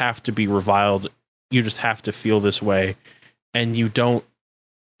just have to be reviled. You just have to feel this way. And you don't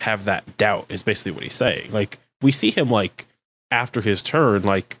have that doubt is basically what he's saying. Like we see him like after his turn,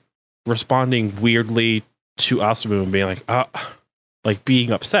 like responding weirdly to Asumu and being like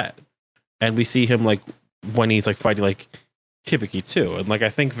being upset. And we see him like when he's like fighting like Hibiki too. And like I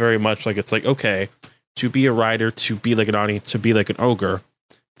think very much like it's like, okay, to be a rider, to be like an Oni, to be like an ogre,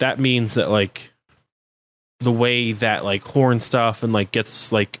 that means that like the way that like horn stuff and like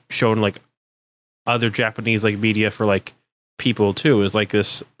gets like shown like other Japanese like media for like people too is like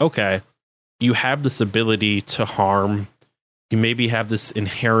this, okay, you have this ability to harm, you maybe have this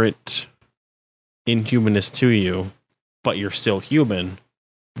inherent inhumanness to you, but you're still human,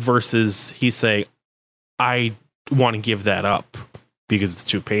 versus he's saying, I want to give that up because it's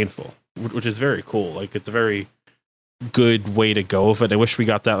too painful, which is very cool. Like it's a very good way to go with it. I wish we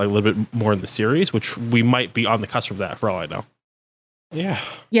got that like a little bit more in the series, which we might be on the cusp of that for all I know. Yeah.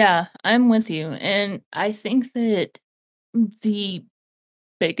 Yeah, I'm with you. And I think that the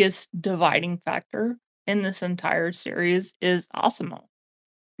biggest dividing factor in this entire series is Asimo.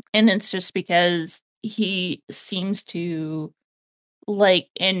 And it's just because he seems to like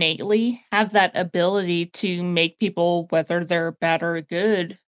innately have that ability to make people, whether they're bad or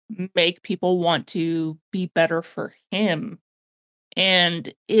good, make people want to be better for him.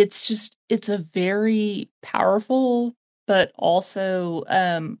 And it's a very powerful but also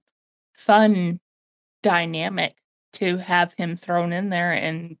fun dynamic to have him thrown in there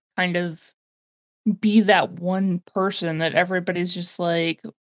and kind of be that one person that everybody's just like,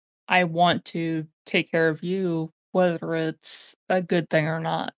 I want to take care of you, whether it's a good thing or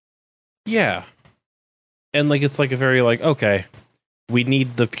not. Yeah. And like it's like a very like, okay, we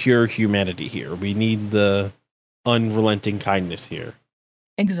need the pure humanity here. We need the unrelenting kindness here.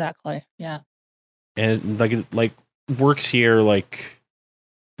 Exactly. Yeah. And like it like works here like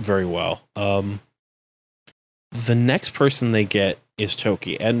very well. The next person they get is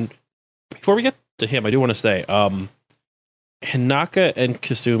Toki. And before we get to him, I do want to say, Hinaka and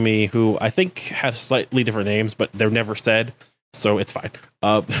Kasumi, who I think have slightly different names, but they're never said, so it's fine.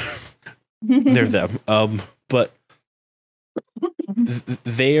 They're them. But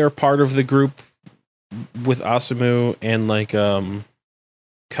they are part of the group with Asumu and like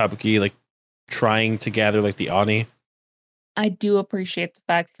Kabuki, like trying to gather like the Ani. I do appreciate the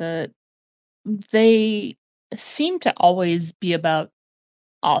fact that they seem to always be about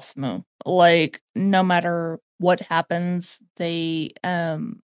Asmu. Like no matter what happens, they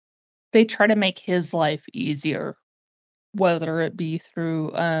try to make his life easier, whether it be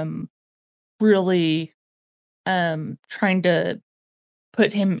through really trying to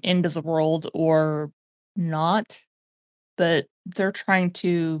put him into the world or not, but they're trying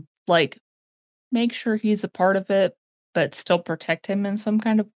to like make sure he's a part of it but still protect him in some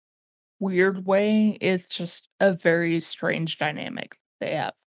kind of weird way. It's just a very strange dynamic they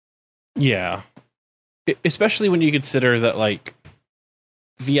have. Yeah. Especially when you consider that like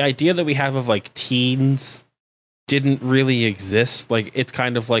the idea that we have of like teens didn't really exist. Like it's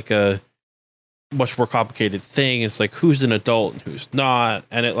kind of like a much more complicated thing. It's like who's an adult and who's not,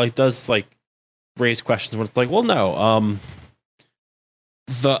 and it like does like raise questions when it's like, well, no,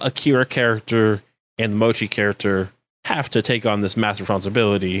 the Akira character and the Mochi character have to take on this massive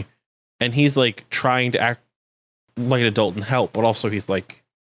responsibility, and he's like trying to act like an adult and help, but also he's like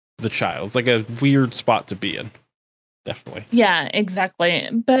the child. It's like a weird spot to be in. Definitely. Yeah, exactly.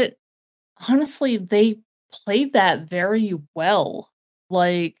 But honestly, they played that very well.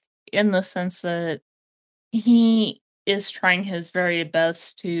 Like in the sense that he is trying his very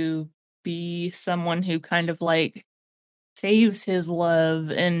best to be someone who kind of like saves his love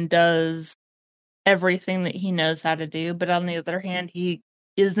and does everything that he knows how to do, but on the other hand, he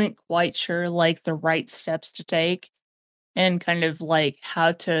isn't quite sure like the right steps to take and kind of like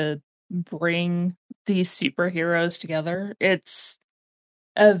how to bring these superheroes together. It's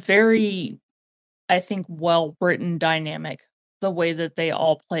a very, I think, well written dynamic, the way that they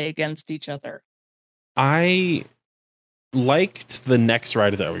all play against each other. I liked the next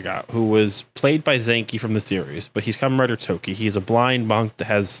rider that we got, who was played by Zenki from the series, but he's Kamen Rider Toki. He's a blind monk that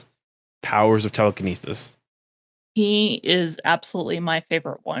has powers of telekinesis. He is absolutely my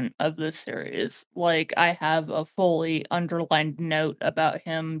favorite one of this series. Like, I have a fully underlined note about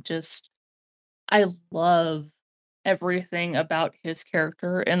him. Just, I love everything about his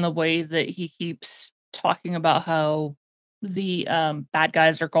character and the way that he keeps talking about how the bad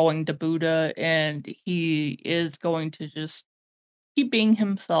guys are going to Buddha and he is going to just keep being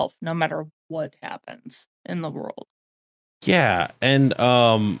himself no matter what happens in the world. Yeah, and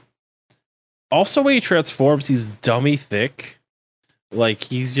also when he transforms, he's dummy thick. Like,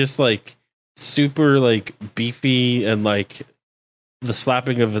 he's just like super like beefy, and like the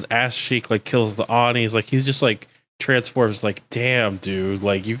slapping of his ass cheek like kills the Anis. Like, he's just like transforms like, damn dude,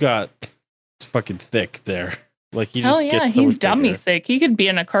 like you got it's fucking thick there. Like, he just gets so he's much dummy bigger. thick. He could be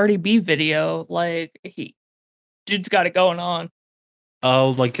in a Cardi B video. Like, dude's got it going on.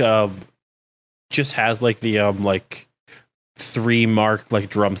 Just has like the like 3 mark like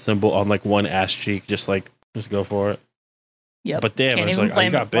drum symbol on like one ass cheek, just go for it. Yeah, but damn, it's like,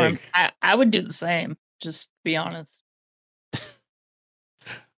 you got big. I would do the same, just to be honest.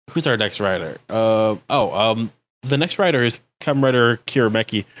 Who's our next rider? The next rider is Kamen Rider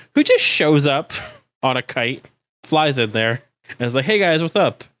Kirameki, who just shows up on a kite, flies in there, and is like, "Hey guys, what's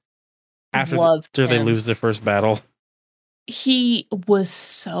up?" After they lose their first battle, he was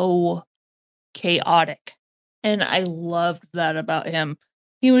so chaotic, and I loved that about him.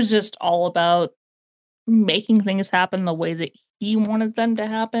 He was just all about making things happen the way that he wanted them to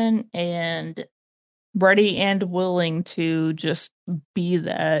happen, and ready and willing to just be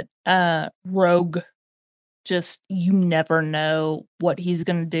that rogue. Just, you never know what he's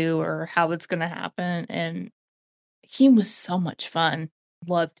gonna do or how it's gonna happen, and he was so much fun.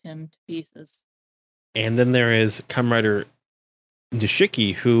 Loved him to pieces. And then there is Kamen Rider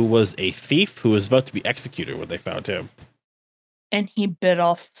Nishiki, who was a thief who was about to be executed when they found him. And he bit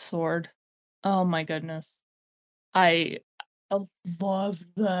off the sword. Oh my goodness. I love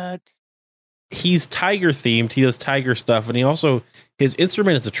that. He's tiger themed. He does tiger stuff, and his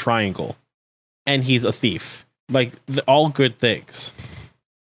instrument is a triangle, and he's a thief. Like, all good things.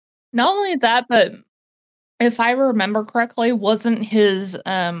 Not only that, but if I remember correctly, wasn't his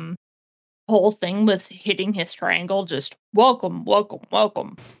whole thing was hitting his triangle just welcome, welcome,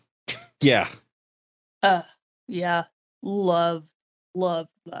 welcome. Yeah. Yeah. Love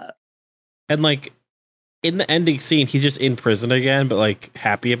that. And like in the ending scene, he's just in prison again, but like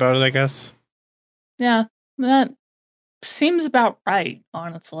happy about it, I guess. Yeah, that seems about right,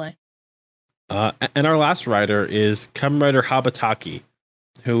 honestly. And our last rider is Kamen Rider Habataki,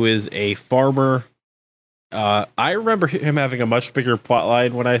 who is a farmer. I remember him having a much bigger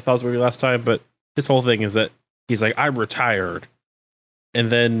plotline when I saw this movie last time, but his whole thing is that he's like, I'm retired. And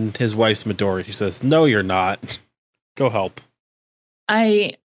then his wife's Midori. She says, no, you're not. Go help.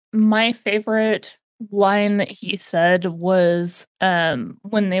 My favorite line that he said was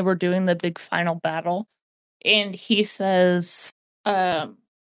when they were doing the big final battle. And he says, what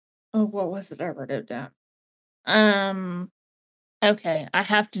was it? I wrote it down. Okay, I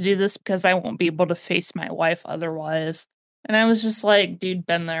have to do this because I won't be able to face my wife otherwise. And I was just like, dude,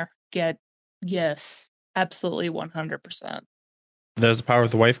 been there. Yes, absolutely 100%. There's the power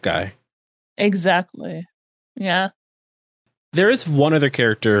of the wife guy. Exactly. Yeah. There is one other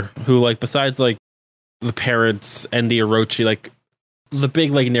character who, like, besides like the parents and the Orochi, like the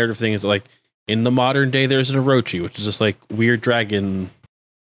big like narrative thing is like in the modern day there's an Orochi, which is just like weird dragon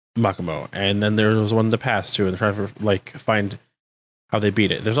Makomo, and then there was one in the past too, and they're trying to like find how they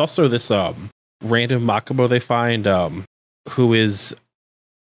beat it. There's also this random Makomo they find who is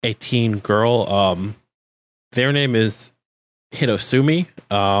a teen girl. Their name is Hinosumi,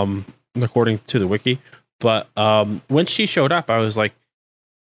 according to the wiki. But when she showed up, I was like,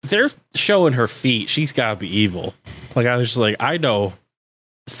 they're showing her feet. She's gotta be evil. Like, I was just like, I know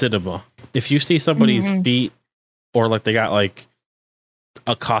cinema. If you see somebody's feet, or like they got like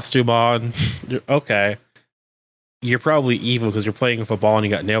a costume on, okay, you're probably evil because you're playing with a ball and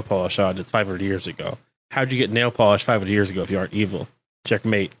you got nail polish on. It's 500 years ago. How'd you get nail polish 500 years ago if you aren't evil?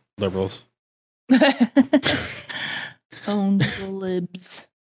 Checkmate, liberals. Own the libs.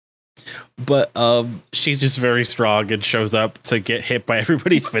 But she's just very strong and shows up to get hit by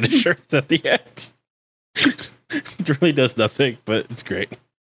everybody's finishers at the end. It really does nothing, but it's great.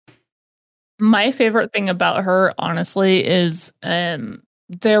 My favorite thing about her, honestly, is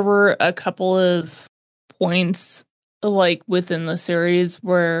there were a couple of points like within the series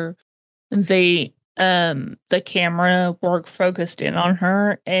where they the camera work focused in on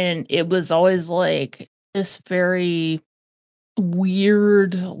her, and it was always like this very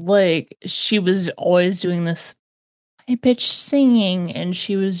weird, like she was always doing this high pitched singing, and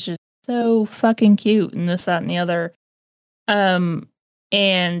she was just so fucking cute and this, that, and the other. And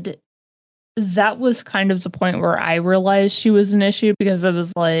that was kind of the point where I realized she was an issue, because I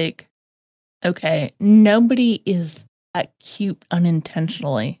was like, okay, nobody is that cute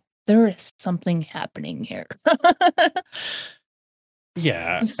unintentionally. There is something happening here.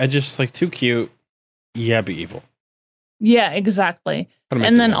 Yeah, I just like too cute. Yeah, be evil. Yeah, exactly.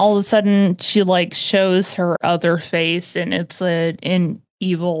 And then all of a sudden she like shows her other face, and it's an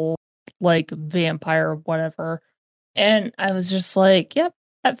evil like vampire or whatever. And I was just like, yep,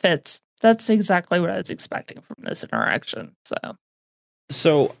 that fits. That's exactly what I was expecting from this interaction.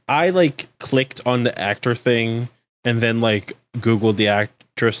 So I like clicked on the actor thing and then like Googled the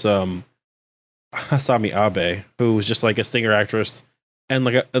actress Hasami Abe, who was just like a singer actress, and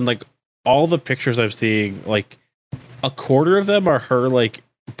like all the pictures I'm seeing, like a quarter of them are her like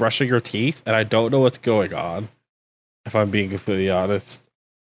brushing her teeth, and I don't know what's going on, if I'm being completely honest.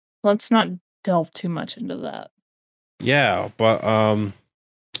 Let's not delve too much into that. Yeah, but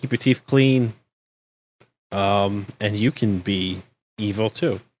keep your teeth clean. And you can be evil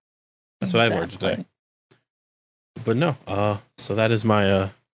too. That's what I learned today. But no, so that is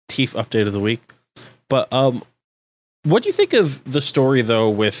my teeth update of the week. But what do you think of the story though,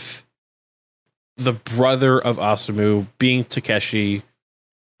 with the brother of Asumu being Takeshi?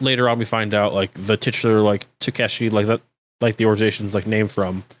 Later on we find out like the titular like Takeshi, like that, like the organization's like name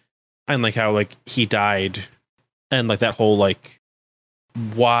from, and like how like he died, and like that whole like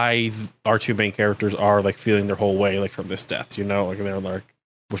why our two main characters are like feeling their whole way like from this death, you know, like they're like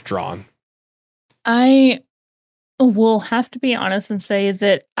withdrawn. I will have to be honest and say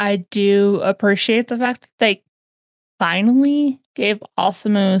that I do appreciate the fact that they finally gave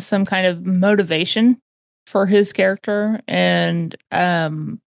Asumu some kind of motivation for his character, and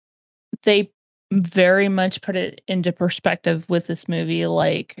they very much put it into perspective with this movie,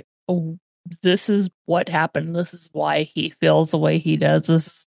 like, oh, this is what happened. This is why he feels the way he does. This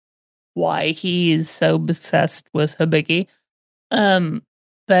is why he is so obsessed with Hibiki.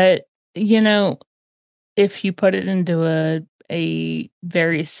 But you know, if you put it into a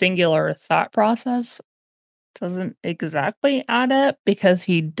very singular thought process, it doesn't exactly add up, because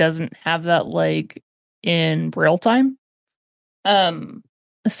he doesn't have that like in real time.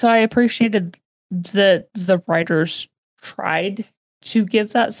 So I appreciated that the writers tried to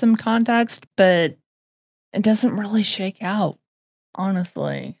give that some context, but it doesn't really shake out,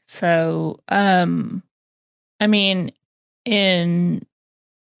 honestly. So, I mean, in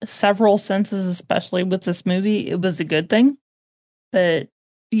several senses, especially with this movie, it was a good thing. But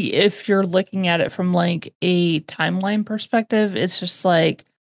if you're looking at it from like a timeline perspective, it's just like,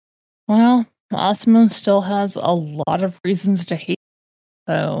 well, Asumu still has a lot of reasons to hate.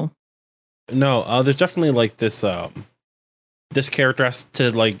 So, no, there's definitely like this this character has to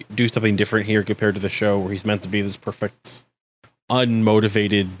like do something different here compared to the show, where he's meant to be this perfect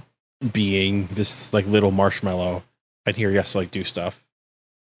unmotivated being, this like little marshmallow, and here he has to like do stuff.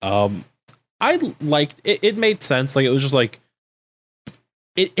 I liked it. It made sense. Like it was just like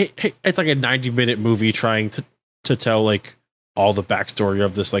it's like a 90-minute movie trying to tell like all the backstory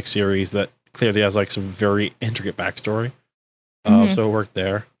of this like series that clearly has like some very intricate backstory. So it worked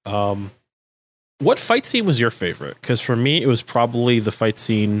there. What fight scene was your favorite? Because for me, it was probably the fight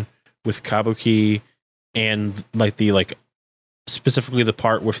scene with Kabuki, and like the like specifically the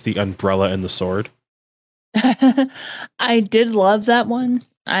part with the umbrella and the sword. I did love that one.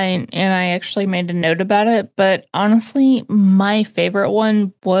 I actually made a note about it, but honestly, my favorite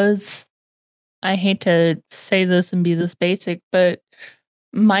one was, I hate to say this and be this basic, but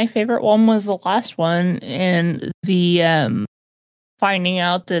my favorite one was the last one, and the finding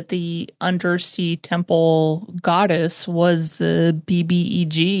out that the undersea temple goddess was the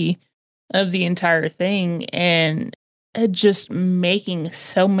BBEG of the entire thing, and just making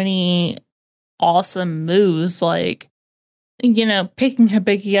so many awesome moves, like, you know, picking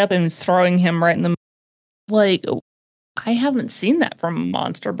Hibiki up and throwing him right in the, like, I haven't seen that from a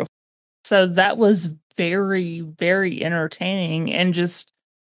monster before. So that was very, very entertaining, and just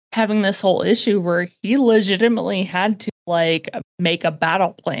having this whole issue where he legitimately had to like make a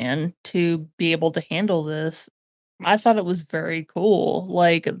battle plan to be able to handle this. I thought it was very cool.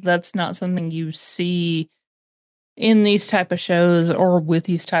 Like that's not something you see in these type of shows or with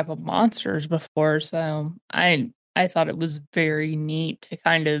these type of monsters before. So I thought it was very neat to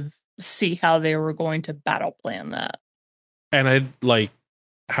kind of see how they were going to battle plan that. And I like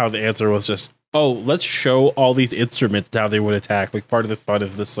how the answer was just, oh, let's show all these instruments and how they would attack. Like part of the fun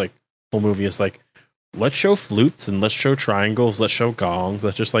of this like whole movie is like, let's show flutes and let's show triangles, let's show gongs,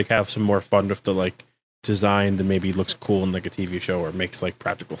 let's just like have some more fun with the like design that maybe looks cool in like a TV show or makes like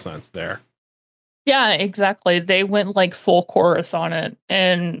practical sense there. Yeah, exactly. They went like full chorus on it.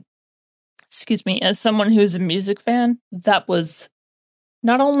 And excuse me, as someone who's a music fan, that was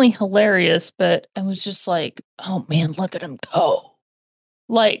not only hilarious, but I was just like, oh man, look at him go.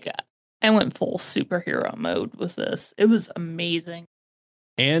 Like I went full superhero mode with this. It was amazing.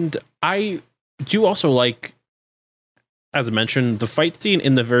 And I do also like, as I mentioned, the fight scene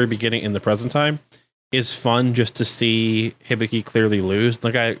in the very beginning in the present time is fun just to see Hibiki clearly lose.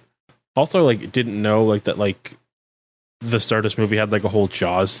 Like I also like didn't know like that like the start of this movie had like a whole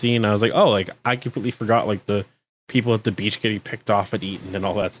Jaws scene. I was like, oh, like I completely forgot like the people at the beach getting picked off and eaten and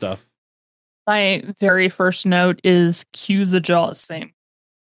all that stuff. My very first note is cue the Jaws scene.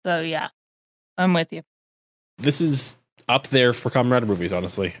 So yeah, I'm with you. This is up there for Kamen Rider movies,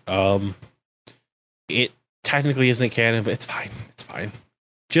 honestly. It technically isn't canon, but it's fine. It's fine.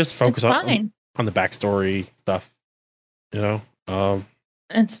 Just focus on the backstory stuff, you know?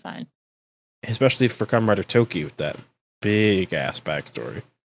 It's fine. Especially for Kamen Rider Toki with that big ass backstory.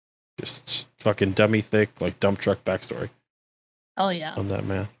 Just fucking dummy thick, like dump truck backstory. Oh yeah. On that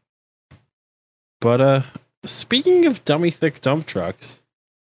man. But speaking of dummy thick dump trucks,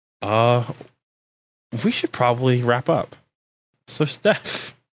 we should probably wrap up. So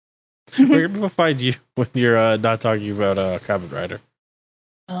Steph, where can people find you when you're not talking about Kamen Rider?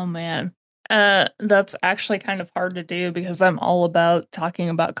 Oh man. That's actually kind of hard to do because I'm all about talking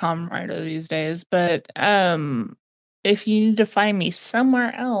about Kamen Rider these days. But if you need to find me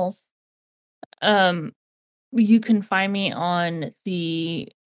somewhere else, you can find me on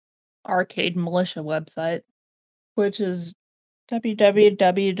the Arcade Militia website, which is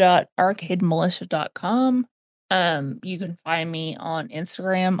www.arcademilitia.com. You can find me on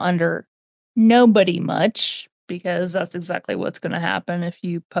Instagram under Nobody Much, because that's exactly what's going to happen. If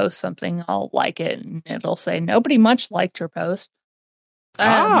you post something, I'll like it and it'll say Nobody Much liked your post.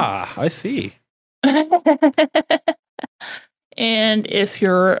 I see. And if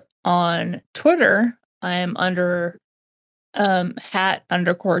you're on Twitter, I'm under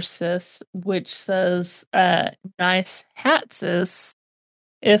hat_sis, which says nice hat sis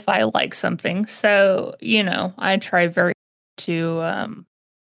if I like something. So, you know, I try very to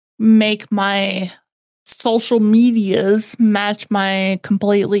make my social medias match my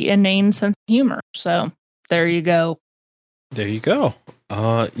completely inane sense of humor. So there you go. There you go.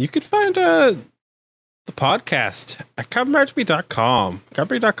 You can find the podcast at KamenRiderMe.com.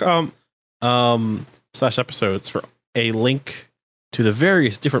 KamenRider.com /episodes for a link to the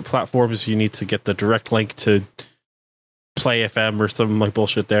various different platforms you need to get the direct link to Play FM or some like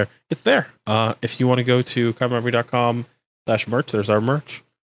bullshit there. It's there. If you want to go to KamenRider.com /merch, there's our merch.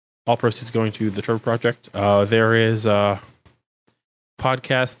 All proceeds going to the Trevor Project. There is podcast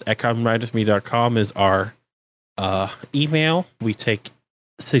at KamenRiderMe.com is our email. We take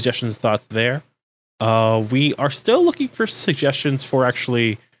suggestions, thoughts there. We are still looking for suggestions for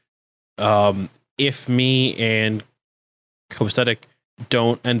actually if me and Copacetic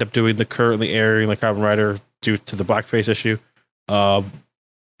don't end up doing the currently airing like Kamen Rider due to the blackface issue. We're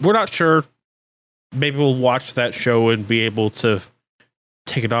not sure. Maybe we'll watch that show and be able to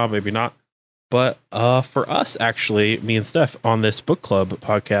take it on, maybe not. But for us, actually, me and Steph on this book club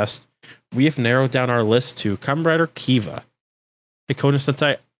podcast, we have narrowed down our list to Kamen Rider Kiva, Hikona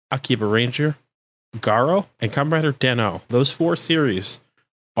Sentai Akiba Ranger, Garo, and Kamen Rider Den-O. Those 4 series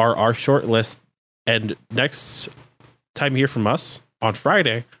are our short list. And next time you hear from us on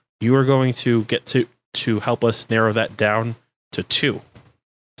Friday, you are going to get to help us narrow that down to 2.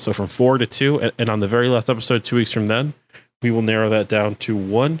 So from 4 to 2, and on the very last episode, 2 weeks from then, we will narrow that down to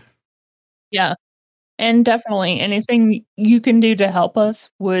 1. Yeah. And definitely anything you can do to help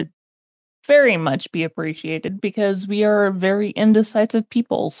us would very much be appreciated because we are very indecisive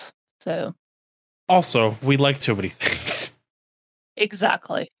peoples. So also, we like too many things.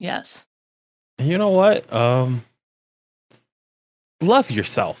 Exactly. Yes. And you know what? Love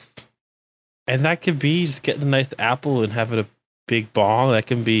yourself. And that could be just getting a nice apple and having a big ball. That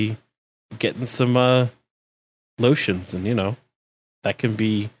can be getting some lotions, and you know, that can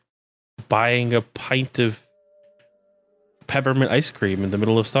be buying a pint of peppermint ice cream in the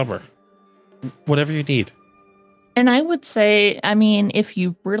middle of summer. Whatever you need. And I would say, I mean, if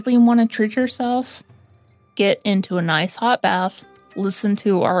you really want to treat yourself, get into a nice hot bath, listen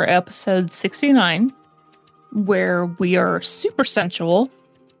to our episode 69, where we are super sensual,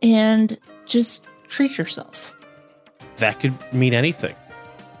 and just treat yourself. That could mean anything.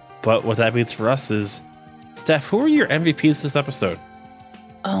 But what that means for us is, Steph, who are your MVPs this episode?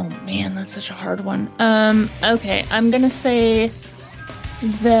 Oh man, that's such a hard one. Okay, I'm gonna say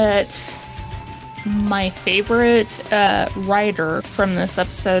that my favorite writer from this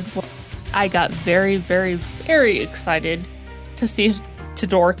episode, I got very, very, very excited to see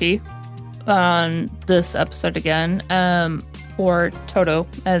Todoroki on this episode again, or Toto,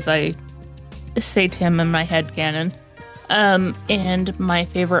 as I say to him in my headcanon. And my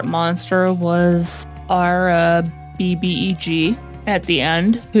favorite monster was our BBEG at the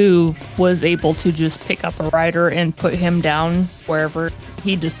end, who was able to just pick up a rider and put him down wherever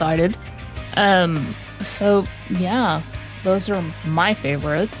he decided. So yeah, those are my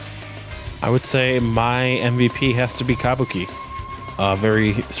favorites. I would say my MVP has to be Kabuki. A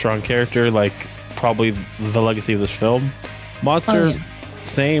very strong character, like probably the legacy of this film. Monster,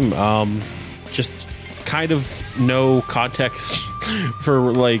 same. Just kind of no context for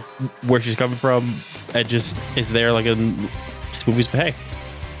like where she's coming from, and just is there like in movies. But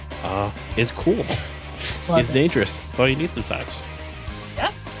hey, is cool. Is dangerous. That's all you need sometimes.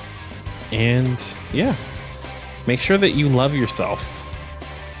 Yeah. And yeah, make sure that you love yourself,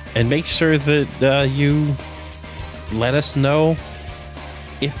 and make sure that you let us know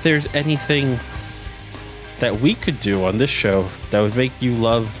if there's anything that we could do on this show that would make you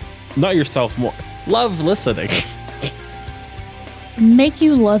love, not yourself more, love listening. Make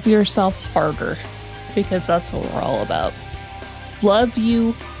you love yourself harder, because that's what we're all about. Love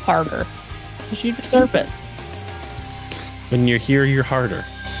you harder, because you deserve it. When you're here, you're harder.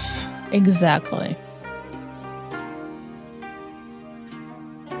 Exactly.